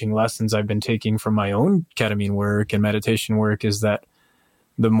overarching lessons I've been taking from my own ketamine work and meditation work is that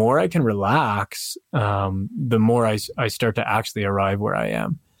the more I can relax, the more I start to actually arrive where I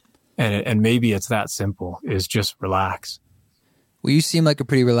am. And maybe it's that simple, is just relax. Well, you seem like a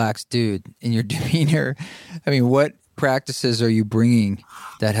pretty relaxed dude in your demeanor. I mean, what practices are you bringing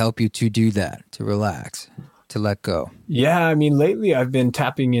that help you to do that, to relax, to let go? Yeah, I mean, lately I've been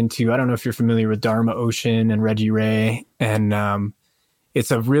tapping into, I don't know if you're familiar with Dharma Ocean and Reggie Ray, and it's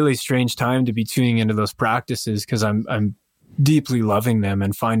a really strange time to be tuning into those practices because I'm deeply loving them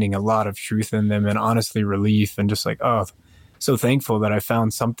and finding a lot of truth in them and honestly relief and just like, oh, so thankful that I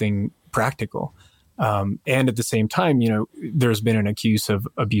found something practical. And at the same time, you know, there's been an accuse of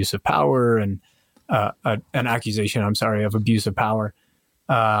abuse of power and an accusation, of abuse of power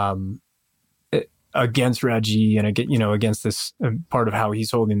against Reggie and against this part of how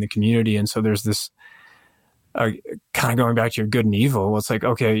he's holding the community. And so there's this kind of going back to your good and evil. It's like,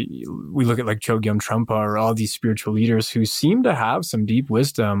 okay, we look at like Chogyam Trungpa or all these spiritual leaders who seem to have some deep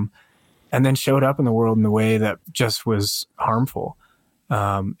wisdom and then showed up in the world in a way that just was harmful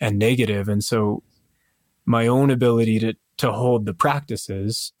and negative. And so my own ability to hold the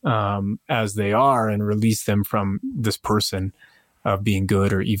practices as they are and release them from this person of being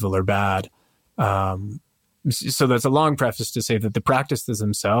good or evil or bad. So that's a long preface to say that the practices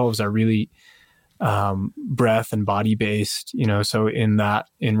themselves are really breath and body based, you know. So in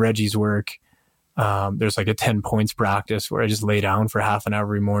Reggie's work, there's like a 10 points practice where I just lay down for half an hour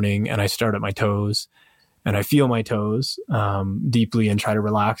every morning and I start at my toes and I feel my toes deeply and try to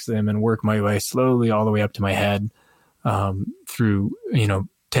relax them and work my way slowly all the way up to my head through,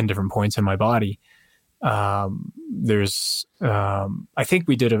 10 different points in my body. There's, I think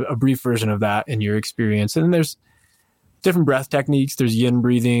we did a brief version of that in your experience. And then there's different breath techniques. There's yin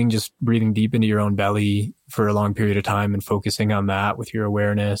breathing, just breathing deep into your own belly for a long period of time and focusing on that with your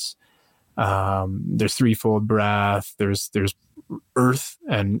awareness. There's threefold breath. There's earth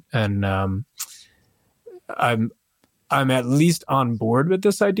and I'm at least on board with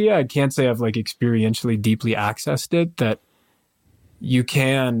this idea. I can't say I've like experientially deeply accessed it, that you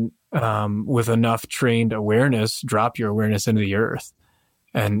can, with enough trained awareness, drop your awareness into the earth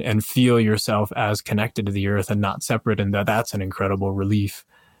and feel yourself as connected to the earth and not separate. And that's an incredible relief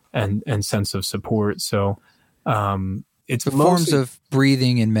and sense of support. So, it's the forms of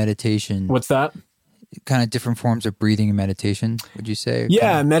breathing and meditation. What's that? Kind of different forms of breathing and meditation, would you say?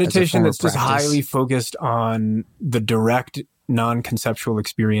 Yeah, kind of meditation that's just highly focused on the direct, non-conceptual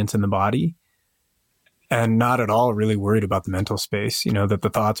experience in the body and not at all really worried about the mental space, that the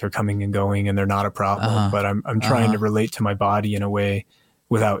thoughts are coming and going and they're not a problem, but I'm trying to relate to my body in a way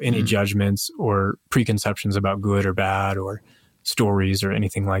without any judgments or preconceptions about good or bad or stories or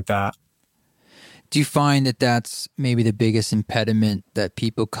anything like that. Do you find that that's maybe the biggest impediment that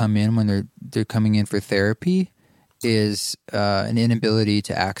people come in when they're coming in for therapy is an inability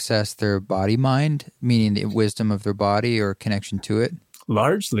to access their body mind, meaning the wisdom of their body or connection to it?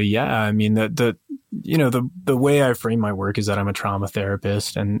 Largely, yeah. I mean, the way I frame my work is that I'm a trauma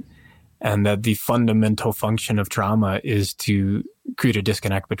therapist and that the fundamental function of trauma is to create a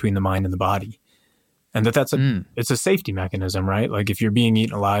disconnect between the mind and the body. And that's it's a safety mechanism, right? Like if you're being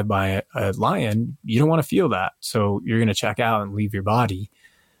eaten alive by a lion, you don't want to feel that. So you're going to check out and leave your body.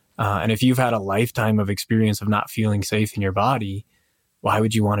 And if you've had a lifetime of experience of not feeling safe in your body, why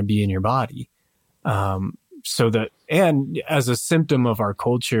would you want to be in your body? And as a symptom of our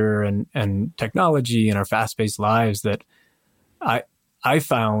culture and technology and our fast-paced lives, that I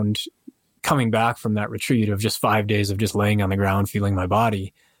found coming back from that retreat of just 5 days of just laying on the ground, feeling my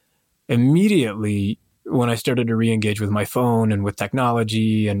body, immediately when I started to re-engage with my phone and with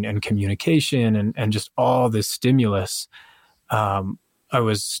technology and communication and just all this stimulus, I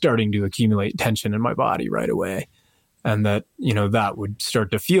was starting to accumulate tension in my body right away. And that, that would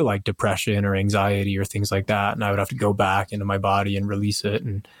start to feel like depression or anxiety or things like that. And I would have to go back into my body and release it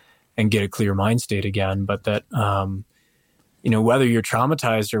and get a clear mind state again. But that, whether you're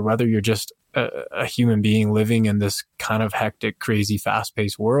traumatized or whether you're just a human being living in this kind of hectic, crazy,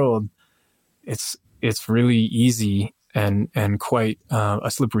 fast-paced world, it's really easy and quite a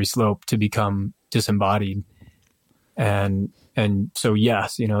slippery slope to become disembodied. And so,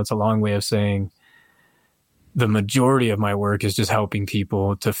 yes, it's a long way of saying the majority of my work is just helping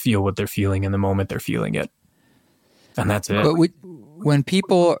people to feel what they're feeling in the moment they're feeling it. And that's it. But when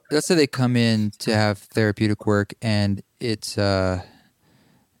people, let's say they come in to have therapeutic work and it's, they're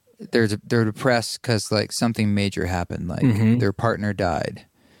depressed because like something major happened, like their partner died.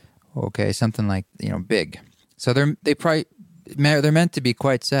 Okay, something like, big. So they're meant to be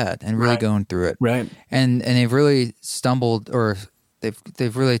quite sad and really going through it. Right. And they've really stumbled, or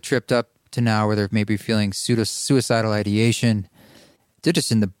they've really tripped up to now where they're maybe feeling suicidal ideation. They're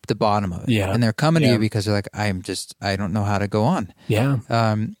just in the bottom of it. Yeah. And they're coming to you because they're like, I don't know how to go on. Yeah.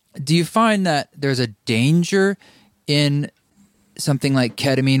 Do you find that there's a danger in something like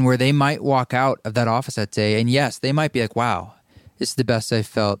ketamine where they might walk out of that office that day and yes, they might be like, wow, this is the best I've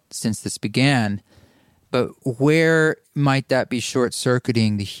felt since this began. But where might that be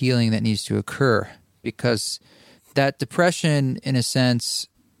short-circuiting the healing that needs to occur? Because that depression, in a sense,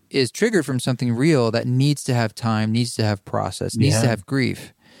 is triggered from something real that needs to have time, needs to have process, needs to have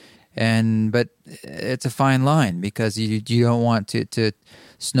grief. But it's a fine line because you don't want to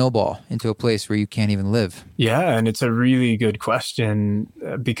snowball into a place where you can't even live. Yeah, and it's a really good question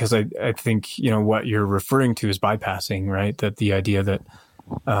because I think, what you're referring to is bypassing, right? That the idea that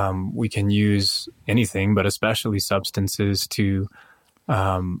we can use anything, but especially substances to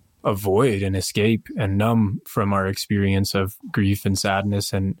avoid and escape and numb from our experience of grief and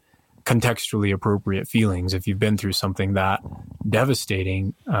sadness and contextually appropriate feelings. If you've been through something that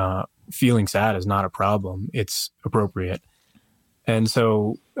devastating, feeling sad is not a problem. It's appropriate. And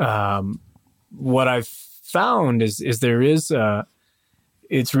so what I've found is there is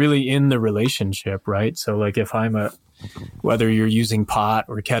it's really in the relationship, right? So like if whether you're using pot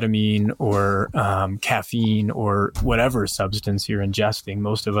or ketamine or caffeine or whatever substance you're ingesting,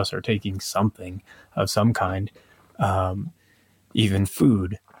 most of us are taking something of some kind, even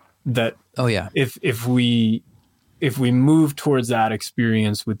food. That if we move towards that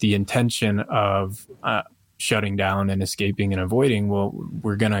experience with the intention of shutting down and escaping and avoiding, well,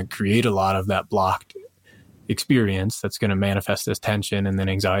 we're going to create a lot of that blocked experience that's going to manifest as tension and then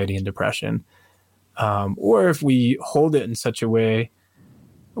anxiety and depression. Or if we hold it in such a way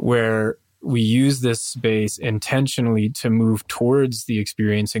where we use this space intentionally to move towards the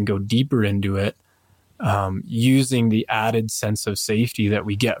experience and go deeper into it, using the added sense of safety that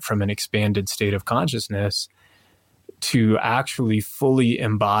we get from an expanded state of consciousness to actually fully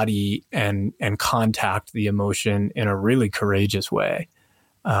embody and contact the emotion in a really courageous way.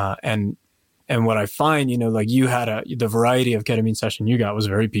 And what I find, like you had the variety of ketamine session you got was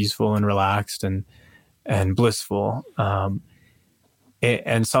very peaceful and relaxed and blissful.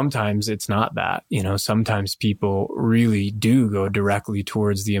 And sometimes it's not that, sometimes people really do go directly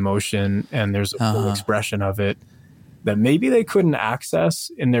towards the emotion and there's a full expression of it that maybe they couldn't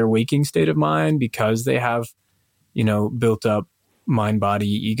access in their waking state of mind because they have, built up mind, body,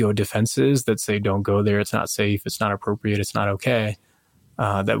 ego defenses that say, don't go there. It's not safe. It's not appropriate. It's not okay.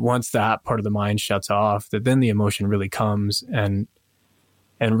 That once that part of the mind shuts off, that then the emotion really comes and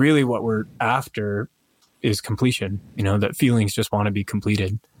really what we're after is completion, that feelings just want to be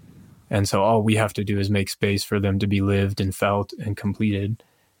completed. And so all we have to do is make space for them to be lived and felt and completed.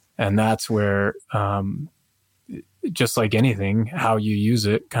 And that's where, just like anything, how you use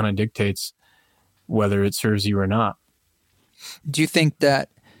it kind of dictates whether it serves you or not. Do you think that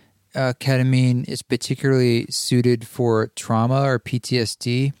ketamine is particularly suited for trauma or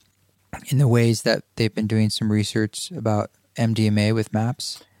PTSD in the ways that they've been doing some research about MDMA with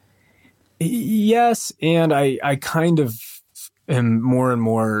MAPS? Yes, and I kind of am more and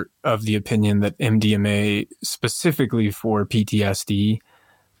more of the opinion that MDMA specifically for PTSD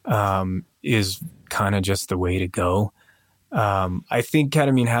is kind of just the way to go. I think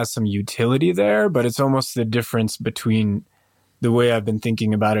ketamine has some utility there, but it's almost the difference between the way I've been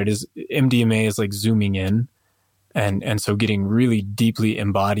thinking about it is MDMA is like zooming in and so getting really deeply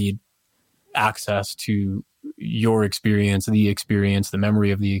embodied access to your experience, the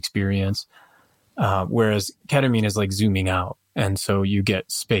memory of the experience. Whereas ketamine is like zooming out. And so you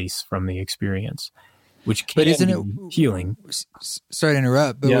get space from the experience, which can be healing. Sorry to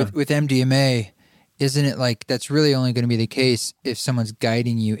interrupt, but with MDMA, isn't it like that's really only going to be the case if someone's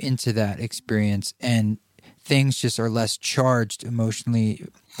guiding you into that experience and things just are less charged emotionally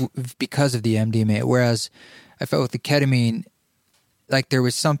because of the MDMA? Whereas I felt with the ketamine, like there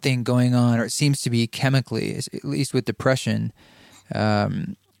was something going on, or it seems to be chemically, at least with depression,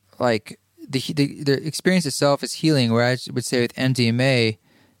 like the experience itself is healing, where I would say with MDMA,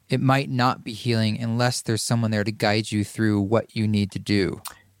 it might not be healing unless there's someone there to guide you through what you need to do.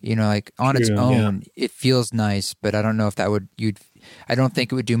 Like on its own, it feels nice, but I don't know if that I don't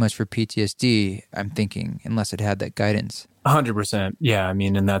think it would do much for PTSD, I'm thinking, unless it had that guidance. 100%. Yeah. I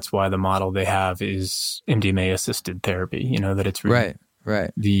mean, and that's why the model they have is MDMA assisted therapy, that it's really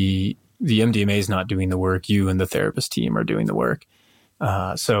right. The MDMA is not doing the work. You and the therapist team are doing the work.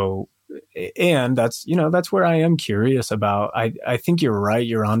 So and that's, that's where I am curious about. I think you're right.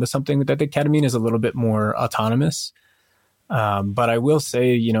 You're onto something, that the ketamine is a little bit more autonomous. But I will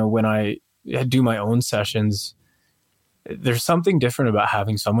say, when I do my own sessions, there's something different about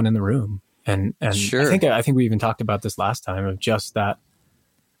having someone in the room. And Sure. I think we even talked about this last time, of just that,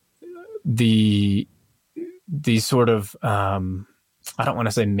 the sort of, I don't want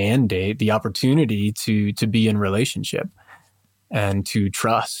to say mandate, the opportunity to be in relationship and to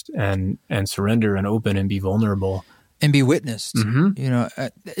trust and surrender and open and be vulnerable. And be witnessed. Mm-hmm.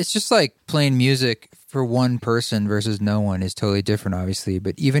 It's just like playing music for one person versus no one is totally different, obviously.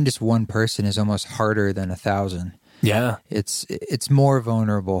 But even just one person is almost harder than 1,000. Yeah. It's more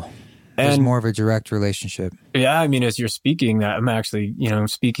vulnerable. There's more of a direct relationship. Yeah, I mean, as you're speaking that, I'm actually,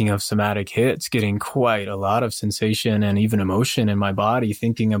 speaking of somatic hits, getting quite a lot of sensation and even emotion in my body,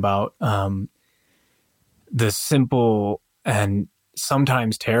 thinking about the simple and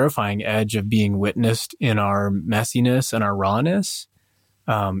sometimes terrifying edge of being witnessed in our messiness and our rawness.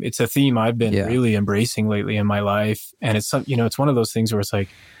 It's a theme I've been really embracing lately in my life. And it's it's one of those things where it's like,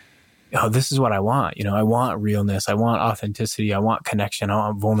 oh, this is what I want. I want realness. I want authenticity. I want connection. I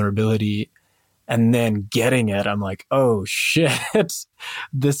want vulnerability. And then getting it, I'm like, oh shit,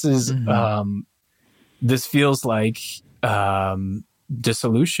 this is, this feels like,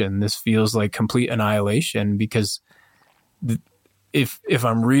 dissolution. This feels like complete annihilation, because if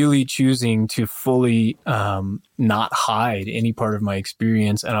I'm really choosing to fully, not hide any part of my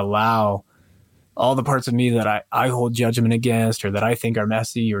experience and allow all the parts of me that I hold judgment against, or that I think are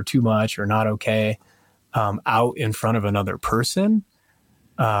messy or too much or not okay, out in front of another person,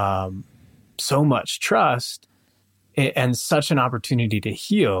 so much trust and such an opportunity to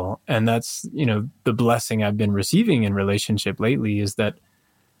heal. And that's, the blessing I've been receiving in relationship lately, is that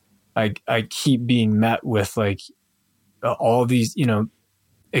I keep being met with like all these,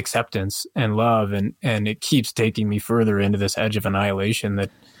 acceptance and love. And it keeps taking me further into this edge of annihilation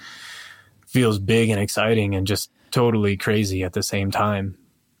that feels big and exciting and just totally crazy at the same time.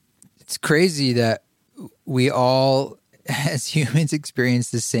 It's crazy that we all, as humans,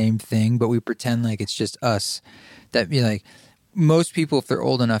 experience the same thing, but we pretend like it's just us. That like most people, if they're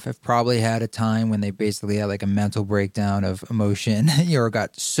old enough, have probably had a time when they basically had like a mental breakdown of emotion, or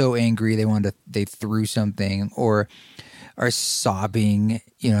got so angry they threw something, or are sobbing.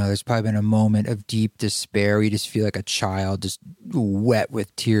 There's probably been a moment of deep despair where you just feel like a child, just wet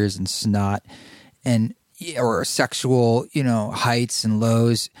with tears and snot, or sexual, heights and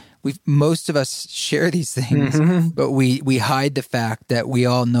lows. Most of us share these things, but we hide the fact that we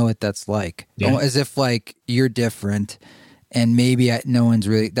all know what that's like, as if like you're different. And maybe no one's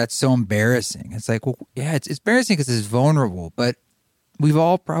really, that's so embarrassing. It's like, well, yeah, it's embarrassing because it's vulnerable, but we've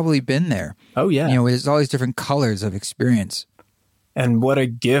all probably been there. Oh, yeah. There's all these different colors of experience. And what a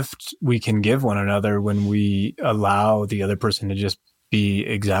gift we can give one another when we allow the other person to just be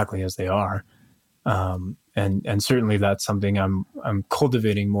exactly as they are. And certainly that's something I'm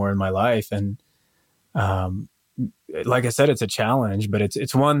cultivating more in my life. And like I said, it's a challenge, but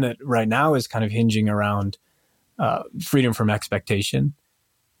it's one that right now is kind of hinging around freedom from expectation.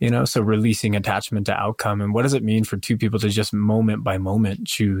 So releasing attachment to outcome. And what does it mean for two people to just moment by moment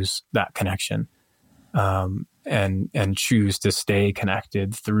choose that connection, and choose to stay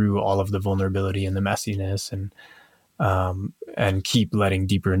connected through all of the vulnerability and the messiness, and keep letting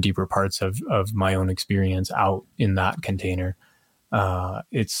deeper and deeper parts of my own experience out in that container.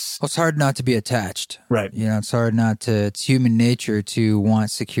 It's hard not to be attached, right? It's hard not to. It's human nature to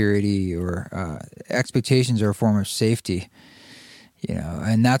want security, or expectations are a form of safety.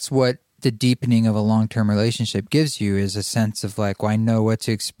 And that's what the deepening of a long-term relationship gives you, is a sense of like, well, I know what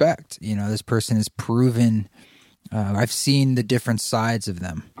to expect. This person is proven. I've seen the different sides of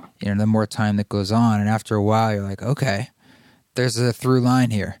them. The more time that goes on, and after a while, you're like, okay, there's a through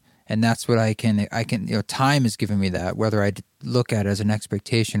line here, and that's what I can. Time has given me that, whether I look at it as an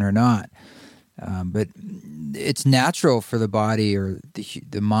expectation or not. But it's natural for the body or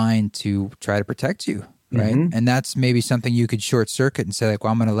the mind to try to protect you. Right. Mm-hmm. And that's maybe something you could short circuit and say like,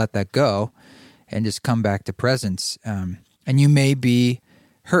 well, I'm going to let that go and just come back to presence. And you may be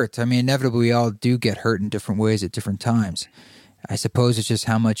hurt. I mean, inevitably we all do get hurt in different ways at different times. I suppose it's just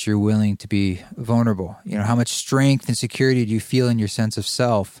how much you're willing to be vulnerable. How much strength and security do you feel in your sense of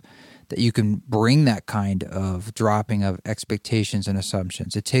self that you can bring that kind of dropping of expectations and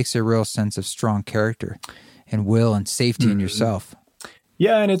assumptions. It takes a real sense of strong character and will and safety in yourself.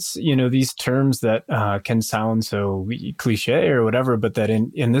 Yeah, and it's, these terms that can sound so cliche or whatever, but that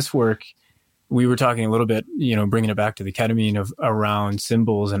in this work, we were talking a little bit, bringing it back to the ketamine around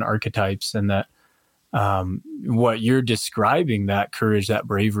symbols and archetypes, and that what you're describing, that courage, that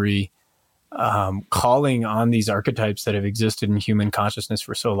bravery, calling on these archetypes that have existed in human consciousness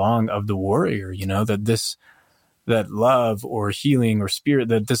for so long of the warrior, that love or healing or spirit,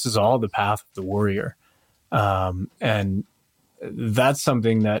 that this is all the path of the warrior. And that's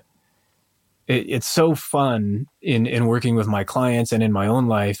something that it's so fun in working with my clients and in my own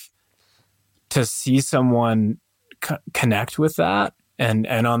life to see someone connect with that and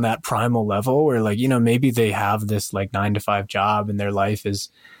on that primal level where maybe they have this 9-to-5 job and their life is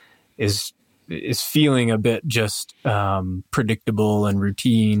feeling a bit just predictable and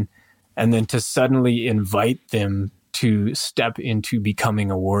routine, and then to suddenly invite them to step into becoming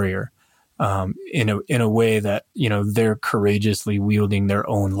a warrior in a way that they're courageously wielding their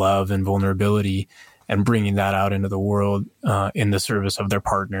own love and vulnerability and bringing that out into the world in the service of their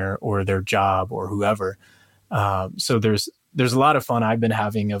partner or their job or whoever. So there's a lot of fun I've been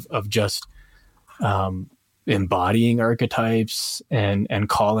having of just embodying archetypes and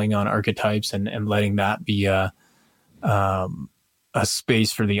calling on archetypes and letting that be a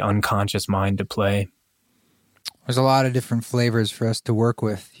space for the unconscious mind to play. There's a lot of different flavors for us to work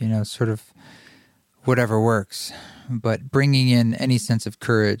with, sort of whatever works. But bringing in any sense of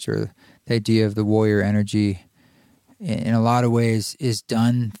courage or the idea of the warrior energy in a lot of ways is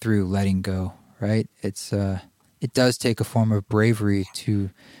done through letting go, right? It does take a form of bravery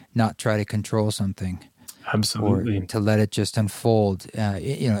to not try to control something. Absolutely. Or to let it just unfold.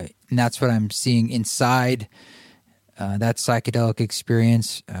 And that's what I'm seeing inside that psychedelic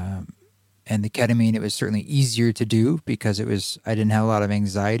experience. And the ketamine, it was certainly easier to do because I didn't have a lot of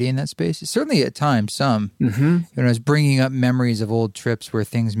anxiety in that space. Certainly at times, some. Mm-hmm. I was bringing up memories of old trips where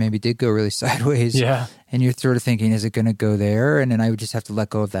things maybe did go really sideways. Yeah. And you're sort of thinking, is it going to go there? And then I would just have to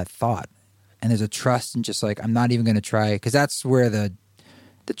let go of that thought. And there's a trust in just I'm not even going to try, because that's where the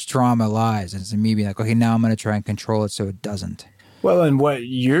trauma lies. It's me being okay, now I'm going to try and control it so it doesn't. Well, and what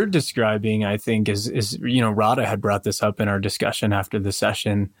you're describing, I think, is Radha had brought this up in our discussion after the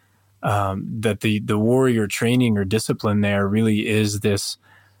session, that the warrior training or discipline there really is this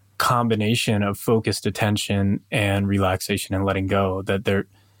combination of focused attention and relaxation and letting go. That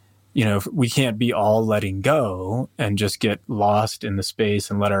we can't be all letting go and just get lost in the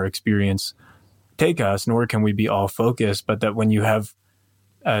space and let our experience take us, nor can we be all focused, but that when you have,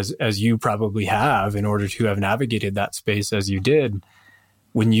 as you probably have, in order to have navigated that space as you did,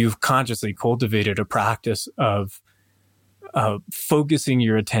 when you've consciously cultivated a practice of focusing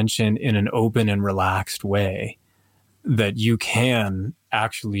your attention in an open and relaxed way, that you can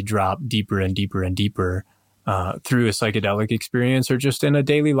actually drop deeper and deeper and deeper through a psychedelic experience or just in a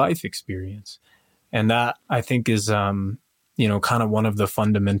daily life experience. And that, I think, is kind of one of the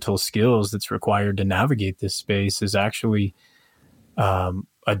fundamental skills that's required to navigate this space, is actually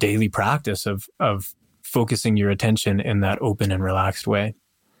a daily practice of focusing your attention in that open and relaxed way.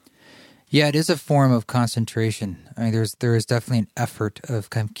 Yeah, it is a form of concentration. I mean, there is definitely an effort of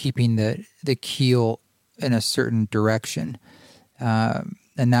kind of keeping the keel in a certain direction, and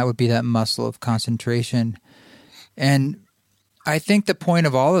that would be that muscle of concentration. And I think the point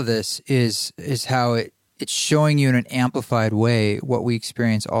of all of this is how it's showing you in an amplified way what we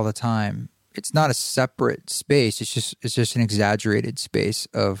experience all the time. It's not a separate space. It's just an exaggerated space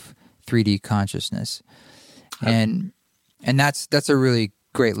of 3D consciousness, and that's a really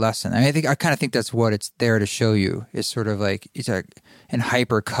great lesson. I mean, I kind of think that's what it's there to show you. Is sort of it's in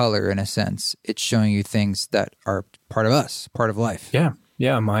hyper color in a sense. It's showing you things that are part of us, part of life.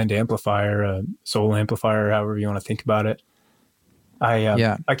 Yeah, mind amplifier, soul amplifier, however you want to think about it.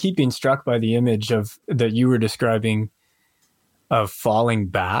 I keep being struck by the image that you were describing of falling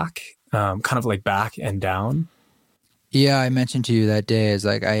back. Kind of like back and down. Yeah, I mentioned to you that day is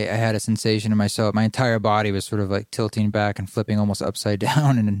I had a sensation in myself. My entire body was sort of tilting back and flipping almost upside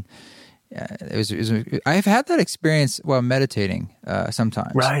down, and it was. I've had that experience while meditating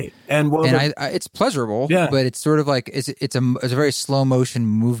sometimes. Right, it's pleasurable. Yeah. But it's sort of it's a very slow motion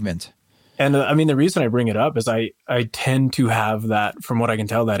movement. And I mean, the reason I bring it up is I tend to have that, from what I can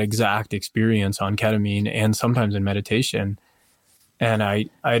tell, that exact experience on ketamine and sometimes in meditation. And I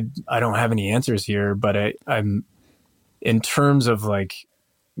don't have any answers here, but I'm in terms of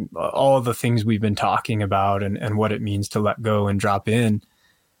all the things we've been talking about and what it means to let go and drop in.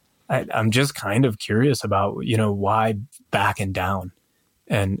 I'm just kind of curious about, why back and down,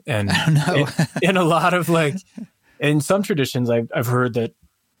 and I don't know. in a lot of in some traditions, I've heard that,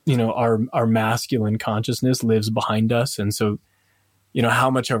 our masculine consciousness lives behind us. And so,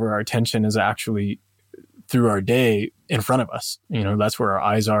 how much of our attention is actually through our day in front of us. That's where our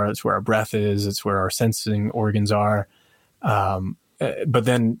eyes are. That's where our breath is. It's where our sensing organs are. But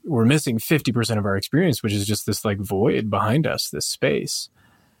then we're missing 50% of our experience, which is just this void behind us, this space.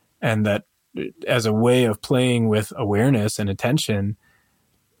 And that as a way of playing with awareness and attention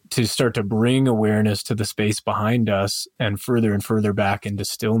to start to bring awareness to the space behind us and further back into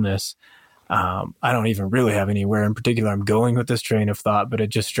stillness. I don't even really have anywhere in particular I'm going with this train of thought, but it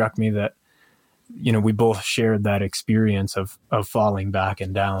just struck me that, we both shared that experience of falling back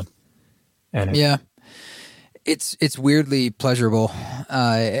and down. And it's weirdly pleasurable.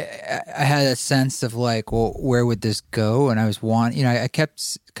 I had a sense of like, well, where would this go? And I was I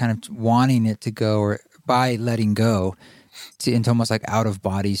kept kind of wanting it to go, or by letting go into almost like out of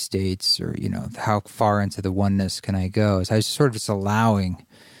body states, or, how far into the oneness can I go? So I was sort of just allowing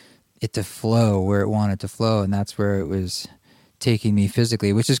it to flow where it wanted to flow. And that's where it was taking me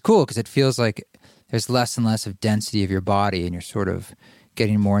physically, which is cool because it feels like there's less and less of density of your body, and you're sort of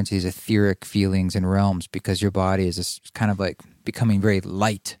getting more into these etheric feelings and realms because your body is just kind of like becoming very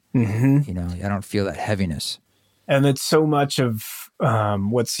light. I don't feel that heaviness. And it's so much of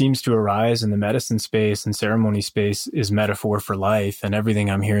what seems to arise in the medicine space and ceremony space is metaphor for life. And everything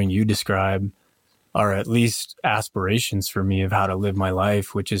I'm hearing you describe are at least aspirations for me of how to live my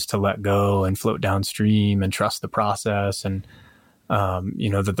life, which is to let go and float downstream and trust the process. And,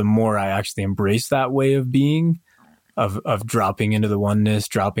 that the more I actually embrace that way of being, of dropping into the oneness,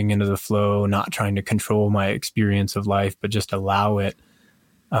 dropping into the flow, not trying to control my experience of life, but just allow it,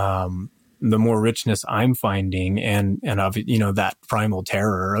 the more richness I'm finding, and of, that primal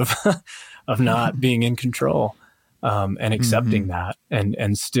terror of, of not being in control, and accepting that,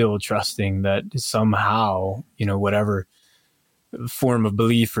 and still trusting that somehow, whatever form of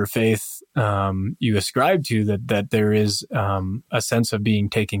belief or faith, you ascribe to, that there is, a sense of being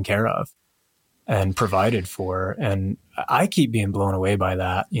taken care of and provided for. And I keep being blown away by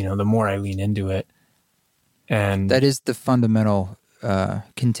that, the more I lean into it. And that is the fundamental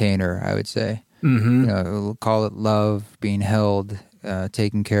container, I would say. We'll call it love, being held,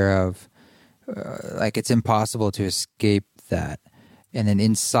 taken care of. Like it's impossible to escape that. And then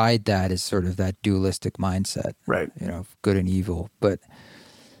inside that is sort of that dualistic mindset, right? Good and evil.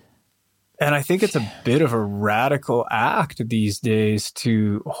 And I think it's a bit of a radical act these days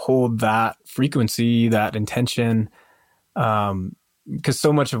to hold that frequency, that intention, because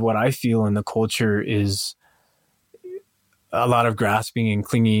so much of what I feel in the culture is a lot of grasping and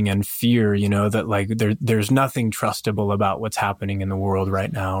clinging and fear, that like there's nothing trustable about what's happening in the world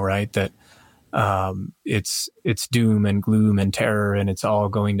right now, right? That it's doom and gloom and terror, and it's all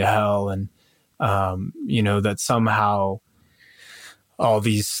going to hell. And, that somehow all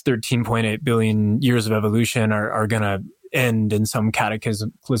these 13.8 billion years of evolution are going to end in some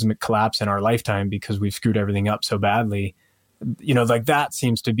cataclysmic collapse in our lifetime because we've screwed everything up so badly. Like that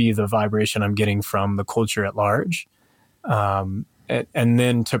seems to be the vibration I'm getting from the culture at large. And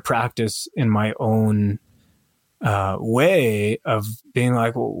then to practice in my own way of being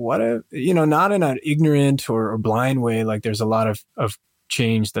like, well, what if, not in an ignorant or blind way, like there's a lot of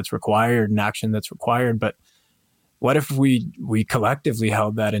change that's required and action that's required, but what if we collectively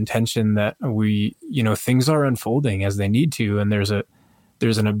held that intention that we, things are unfolding as they need to, and there's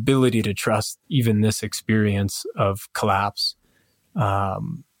an ability to trust even this experience of collapse.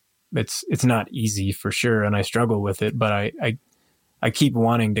 It's not easy for sure, and I struggle with it, but I keep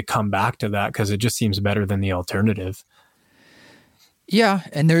wanting to come back to that because it just seems better than the alternative. Yeah,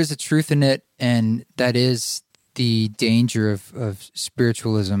 and there is a truth in it, and that is the danger of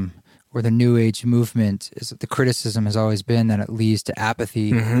spiritualism or the New Age movement. Is that the criticism has always been that it leads to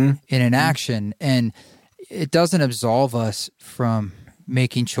apathy in inaction, and it doesn't absolve us from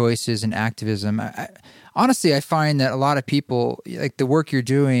making choices and activism. Honestly, I find that a lot of people, like the work you're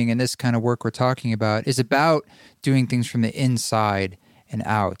doing and this kind of work we're talking about, is about doing things from the inside and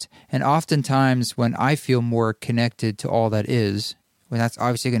out. And oftentimes when I feel more connected to all that is, when that's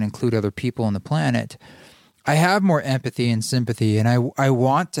obviously going to include other people on the planet, I have more empathy and sympathy, and I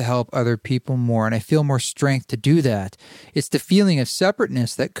want to help other people more, and I feel more strength to do that. It's the feeling of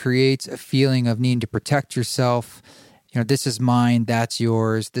separateness that creates a feeling of needing to protect yourself. This is mine, that's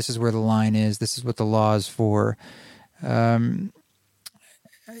yours, this is where the line is, this is what the law is for.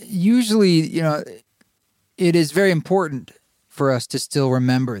 Usually, it is very important for us to still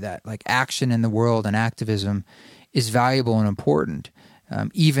remember that, like, action in the world and activism is valuable and important.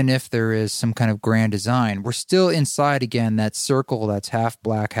 Even if there is some kind of grand design, we're still inside, again, that circle that's half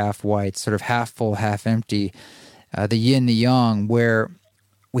black, half white, sort of half full, half empty, the yin, the yang, where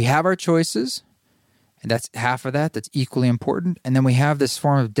we have our choices, and that's half of that's equally important, and then we have this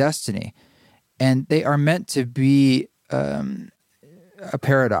form of destiny, and they are meant to be a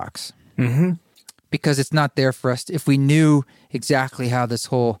paradox, because it's not there for us. If we knew exactly how this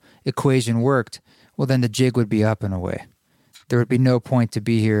whole equation worked, well, then the jig would be up in a way. there would be no point to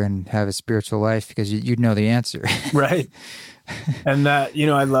be here and have a spiritual life because you'd know the answer. Right. And that,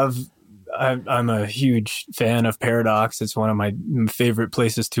 I'm a huge fan of paradox. It's one of my favorite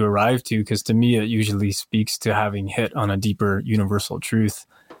places to arrive to, because to me, it usually speaks to having hit on a deeper universal truth.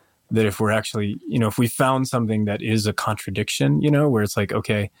 That if we're actually, if we found something that is a contradiction, where it's like,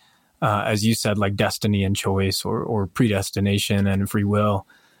 okay, as you said, like destiny and choice or predestination and free will,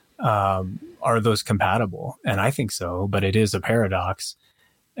 are those compatible? And I think so, but it is a paradox.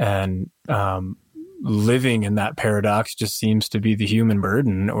 And living in that paradox just seems to be the human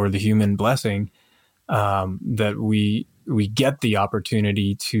burden or the human blessing, that we get the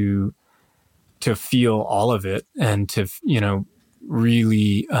opportunity to feel all of it and to,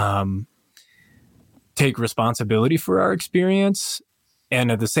 really take responsibility for our experience,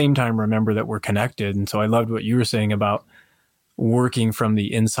 and at the same time remember that we're connected. And so I loved what you were saying about working from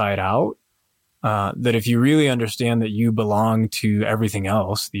the inside out, that if you really understand that you belong to everything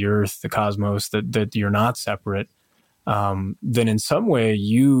else, the earth, the cosmos, that you're not separate, then in some way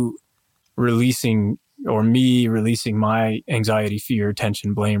you releasing, or me releasing my anxiety, fear,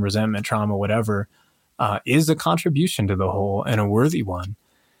 tension, blame, resentment, trauma, whatever, is a contribution to the whole, and a worthy one.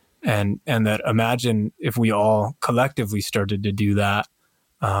 And that, imagine if we all collectively started to do that,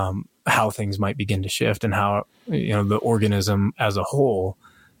 how things might begin to shift, and how, the organism as a whole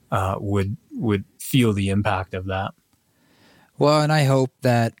would feel the impact of that. Well, and I hope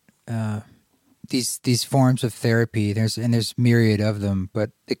that these forms of therapy, there's myriad of them, but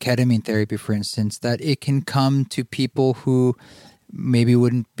the ketamine therapy, for instance, that it can come to people who maybe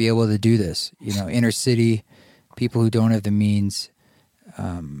wouldn't be able to do this, inner city, people who don't have the means.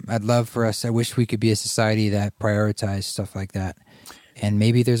 I wish we could be a society that prioritized stuff like that. And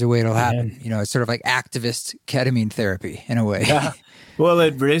maybe there's a way it'll happen. It's sort of like activist ketamine therapy in a way. Yeah. Well,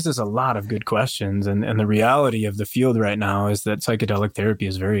 it raises a lot of good questions. And the reality of the field right now is that psychedelic therapy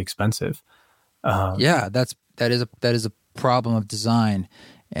is very expensive. That is a problem of design.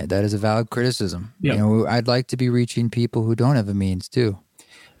 And that is a valid criticism. Yeah. I'd like to be reaching people who don't have the means too.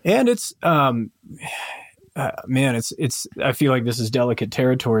 And it's, I feel like this is delicate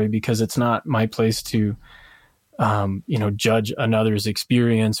territory, because it's not my place to, judge another's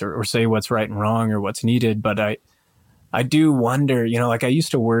experience or say what's right and wrong or what's needed. But I do wonder, like I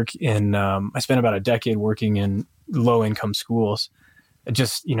used to work in, I spent about a decade working in low income schools,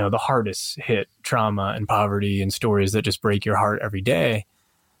 just, the hardest hit trauma and poverty and stories that just break your heart every day.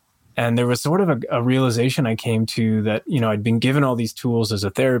 And there was sort of a realization I came to that, I'd been given all these tools as a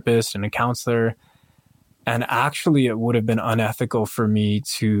therapist and a counselor, and actually it would have been unethical for me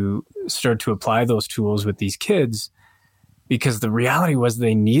to start to apply those tools with these kids, because the reality was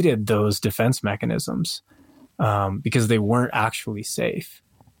they needed those defense mechanisms, because they weren't actually safe,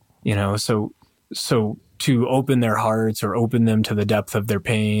 so to open their hearts or open them to the depth of their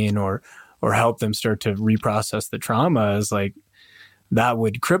pain or help them start to reprocess the trauma is like, that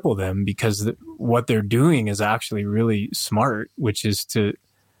would cripple them, because what they're doing is actually really smart, which is to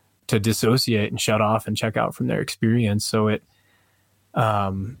dissociate and shut off and check out from their experience. So it,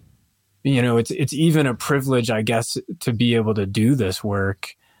 it's even a privilege, I guess, to be able to do this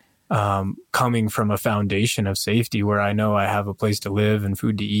work, coming from a foundation of safety where I know I have a place to live and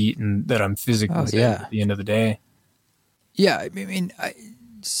food to eat, and that I'm physically safe at the end of the day. Yeah. I mean,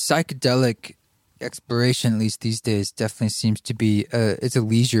 psychedelic exploration, at least these days, definitely seems to be it's a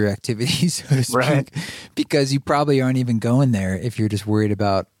leisure activity, so to speak, right? Because you probably aren't even going there if you're just worried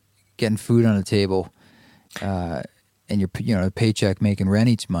about getting food on the table, and your paycheck making rent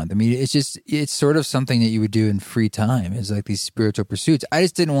each month. I mean, it's sort of something that you would do in free time, is like these spiritual pursuits. I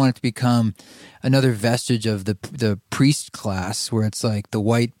just didn't want it to become another vestige of the priest class, where it's like the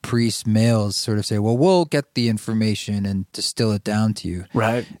white priest males sort of say, well, we'll get the information and distill it down to you.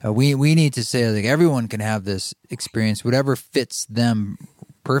 Right. We need to say, like, everyone can have this experience, whatever fits them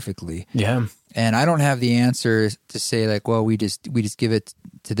perfectly. Yeah. And I don't have the answer to say, like, well, we just give it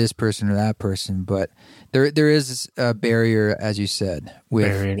to this person or that person, but there is a barrier, as you said,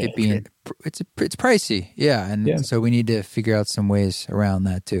 with it being it's pricey, and so we need to figure out some ways around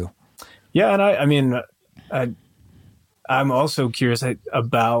that too. Yeah, and I'm also curious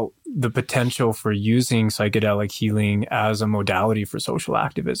about the potential for using psychedelic healing as a modality for social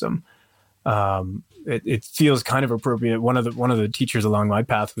activism. It feels kind of appropriate. One of the teachers along my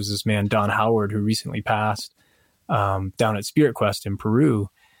path was this man, Don Howard, who recently passed, down at Spirit Quest in Peru.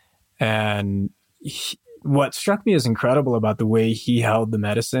 And what struck me as incredible about the way he held the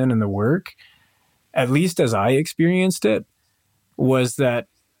medicine and the work, at least as I experienced it, was that,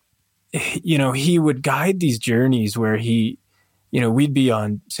 he would guide these journeys where we'd be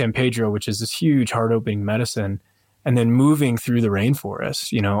on San Pedro, which is this huge heart-opening medicine. and then moving through the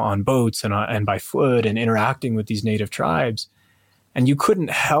rainforest, on boats and by foot and interacting with these native tribes. And you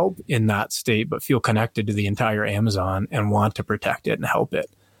couldn't help in that state but feel connected to the entire Amazon and want to protect it and help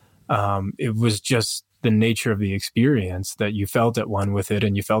it. It was just the nature of the experience that you felt at one with it,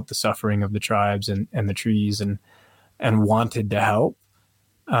 and you felt the suffering of the tribes and the trees and wanted to help.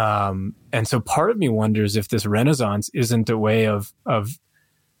 And so part of me wonders if this Renaissance isn't a way of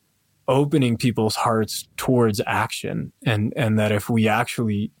opening people's hearts towards action, and that if we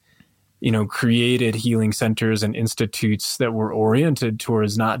actually, created healing centers and institutes that were oriented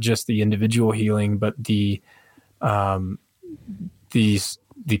towards not just the individual healing, but the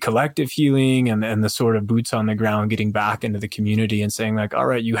collective healing and the sort of boots on the ground, getting back into the community and saying like, all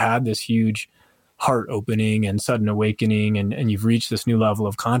right, you had this huge heart opening and sudden awakening, and you've reached this new level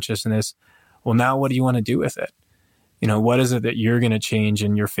of consciousness. Well, now what do you want to do with it? What is it that you're going to change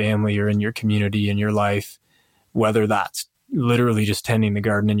in your family or in your community, in your life, whether that's literally just tending the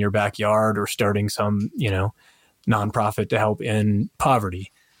garden in your backyard or starting some, nonprofit to help end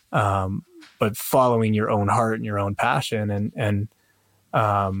poverty. But following your own heart and your own passion and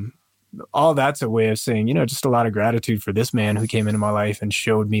all that's a way of saying, just a lot of gratitude for this man who came into my life and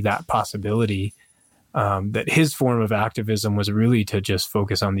showed me that possibility, that his form of activism was really to just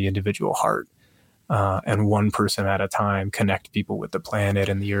focus on the individual heart, and one person at a time, connect people with the planet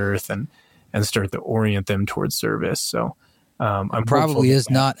and the earth and start to orient them towards service. So, I'm probably is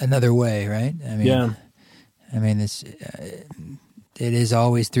not another way, right? Yeah. It is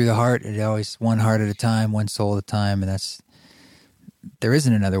always through the heart. It always one heart at a time, one soul at a time. And there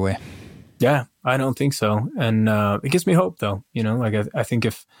isn't another way. Yeah, I don't think so. And, it gives me hope though, I think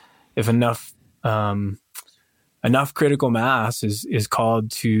if enough critical mass is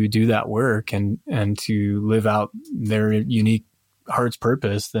called to do that work and to live out their unique heart's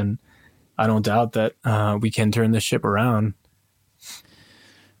purpose, then I don't doubt that, we can turn this ship around.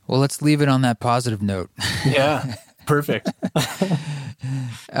 Well, let's leave it on that positive note. Yeah, perfect.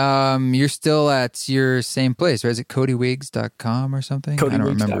 You're still at your same place, right? Is it CodyWiggs.com or something?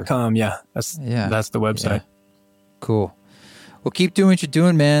 CodyWiggs.com, yeah. That's the website. Yeah. Cool. Well, keep doing what you're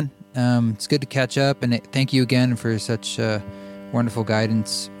doing, man. It's good to catch up, and thank you again for such wonderful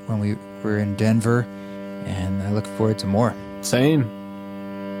guidance when we were in Denver, and I look forward to more. Same.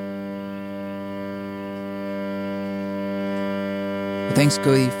 Thanks,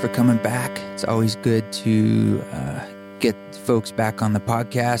 Cody, for coming back. It's always good to get folks back on the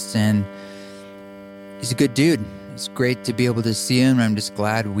podcast, and he's a good dude. It's great to be able to see him. I'm just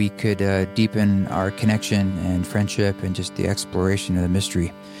glad we could deepen our connection and friendship and just the exploration of the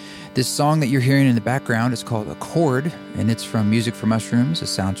mystery. This song that you're hearing in the background is called Accord, and it's from Music for Mushrooms, a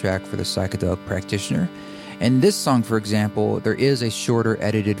soundtrack for the psychedelic practitioner. And this song, for example, there is a shorter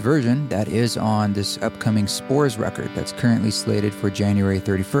edited version that is on this upcoming Spores record that's currently slated for January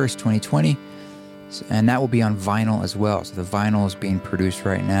 31st, 2020. And that will be on vinyl as well. So the vinyl is being produced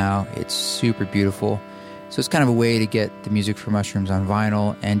right now. It's super beautiful. So it's kind of a way to get the Music for Mushrooms on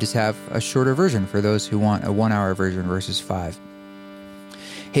vinyl and just have a shorter version for those who want a 1-hour version versus 5.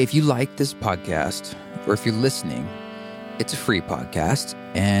 Hey, if you like this podcast, or if you're listening, it's a free podcast,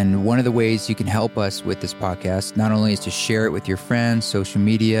 and one of the ways you can help us with this podcast, not only is to share it with your friends, social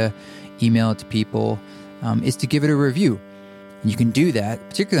media, email it to people, is to give it a review. And you can do that,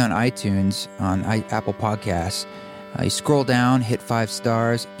 particularly on iTunes, on Apple Podcasts. You scroll down, hit 5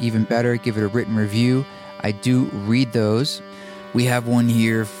 stars, even better, give it a written review. I do read those. We have one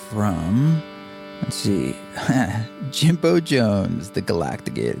here from, let's see, Jimbo Jones, the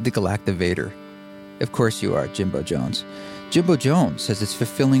Galactivator. Of course you are, Jimbo Jones. Jimbo Jones says it's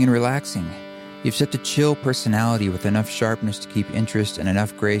fulfilling and relaxing. You've such a chill personality with enough sharpness to keep interest and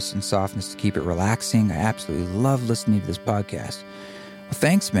enough grace and softness to keep it relaxing. I absolutely love listening to this podcast. Well,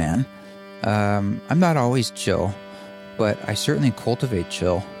 thanks, man. I'm not always chill, but I certainly cultivate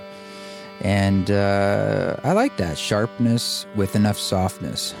chill. And I like that, sharpness with enough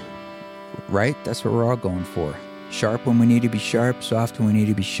softness. Right? That's what we're all going for. Sharp when we need to be sharp, soft when we need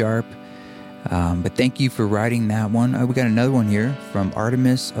to be sharp. But thank you for writing that one. We got another one here from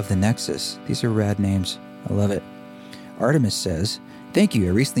Artemis of the Nexus. These are rad names. I love it. Artemis says, thank you. I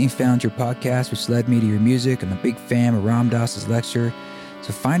recently found your podcast, which led me to your music. I'm a big fan of Ram Dass's lecture.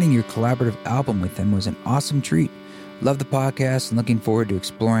 So finding your collaborative album with him was an awesome treat. Love the podcast and looking forward to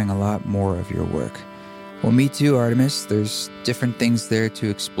exploring a lot more of your work. Well, me too, Artemis. There's different things there to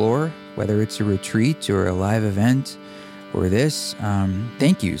explore, whether it's a retreat or a live event or this.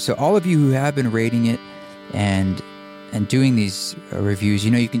 Thank you. So all of you who have been rating it and doing these reviews,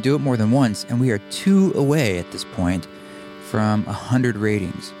 you can do it more than once. And we are 2 away at this point from 100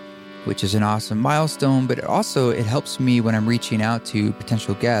 ratings. which is an awesome milestone, but it helps me when I'm reaching out to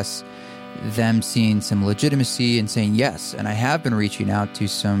potential guests, them seeing some legitimacy and saying yes. And I have been reaching out to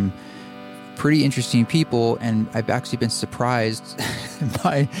some pretty interesting people, and I've actually been surprised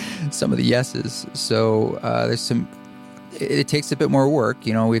by some of the yeses. So it takes a bit more work.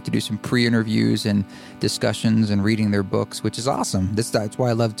 We have to do some pre-interviews and discussions and reading their books, which is awesome. That's why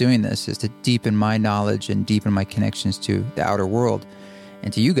I love doing this, is to deepen my knowledge and deepen my connections to the outer world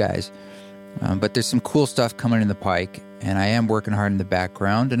and to you guys. But there's some cool stuff coming in the pike, and I am working hard in the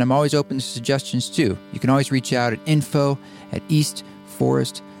background, and I'm always open to suggestions too. You can always reach out at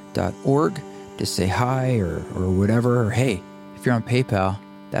info@eastforest.org to say hi or whatever. Or hey, if you're on PayPal,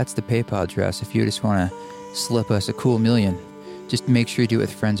 that's the PayPal address. If you just want to slip us a cool million, just make sure you do it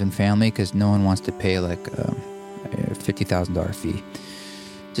with friends and family, because no one wants to pay like a $50,000 fee.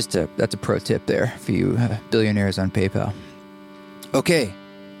 That's a pro tip there for you billionaires on PayPal. Okay,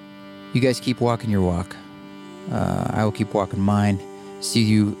 you guys keep walking your walk. I will keep walking mine. See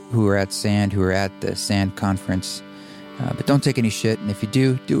you who are at the SAND conference. But don't take any shit, and if you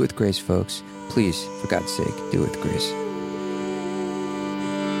do it with grace, folks. Please, for God's sake, do it with grace.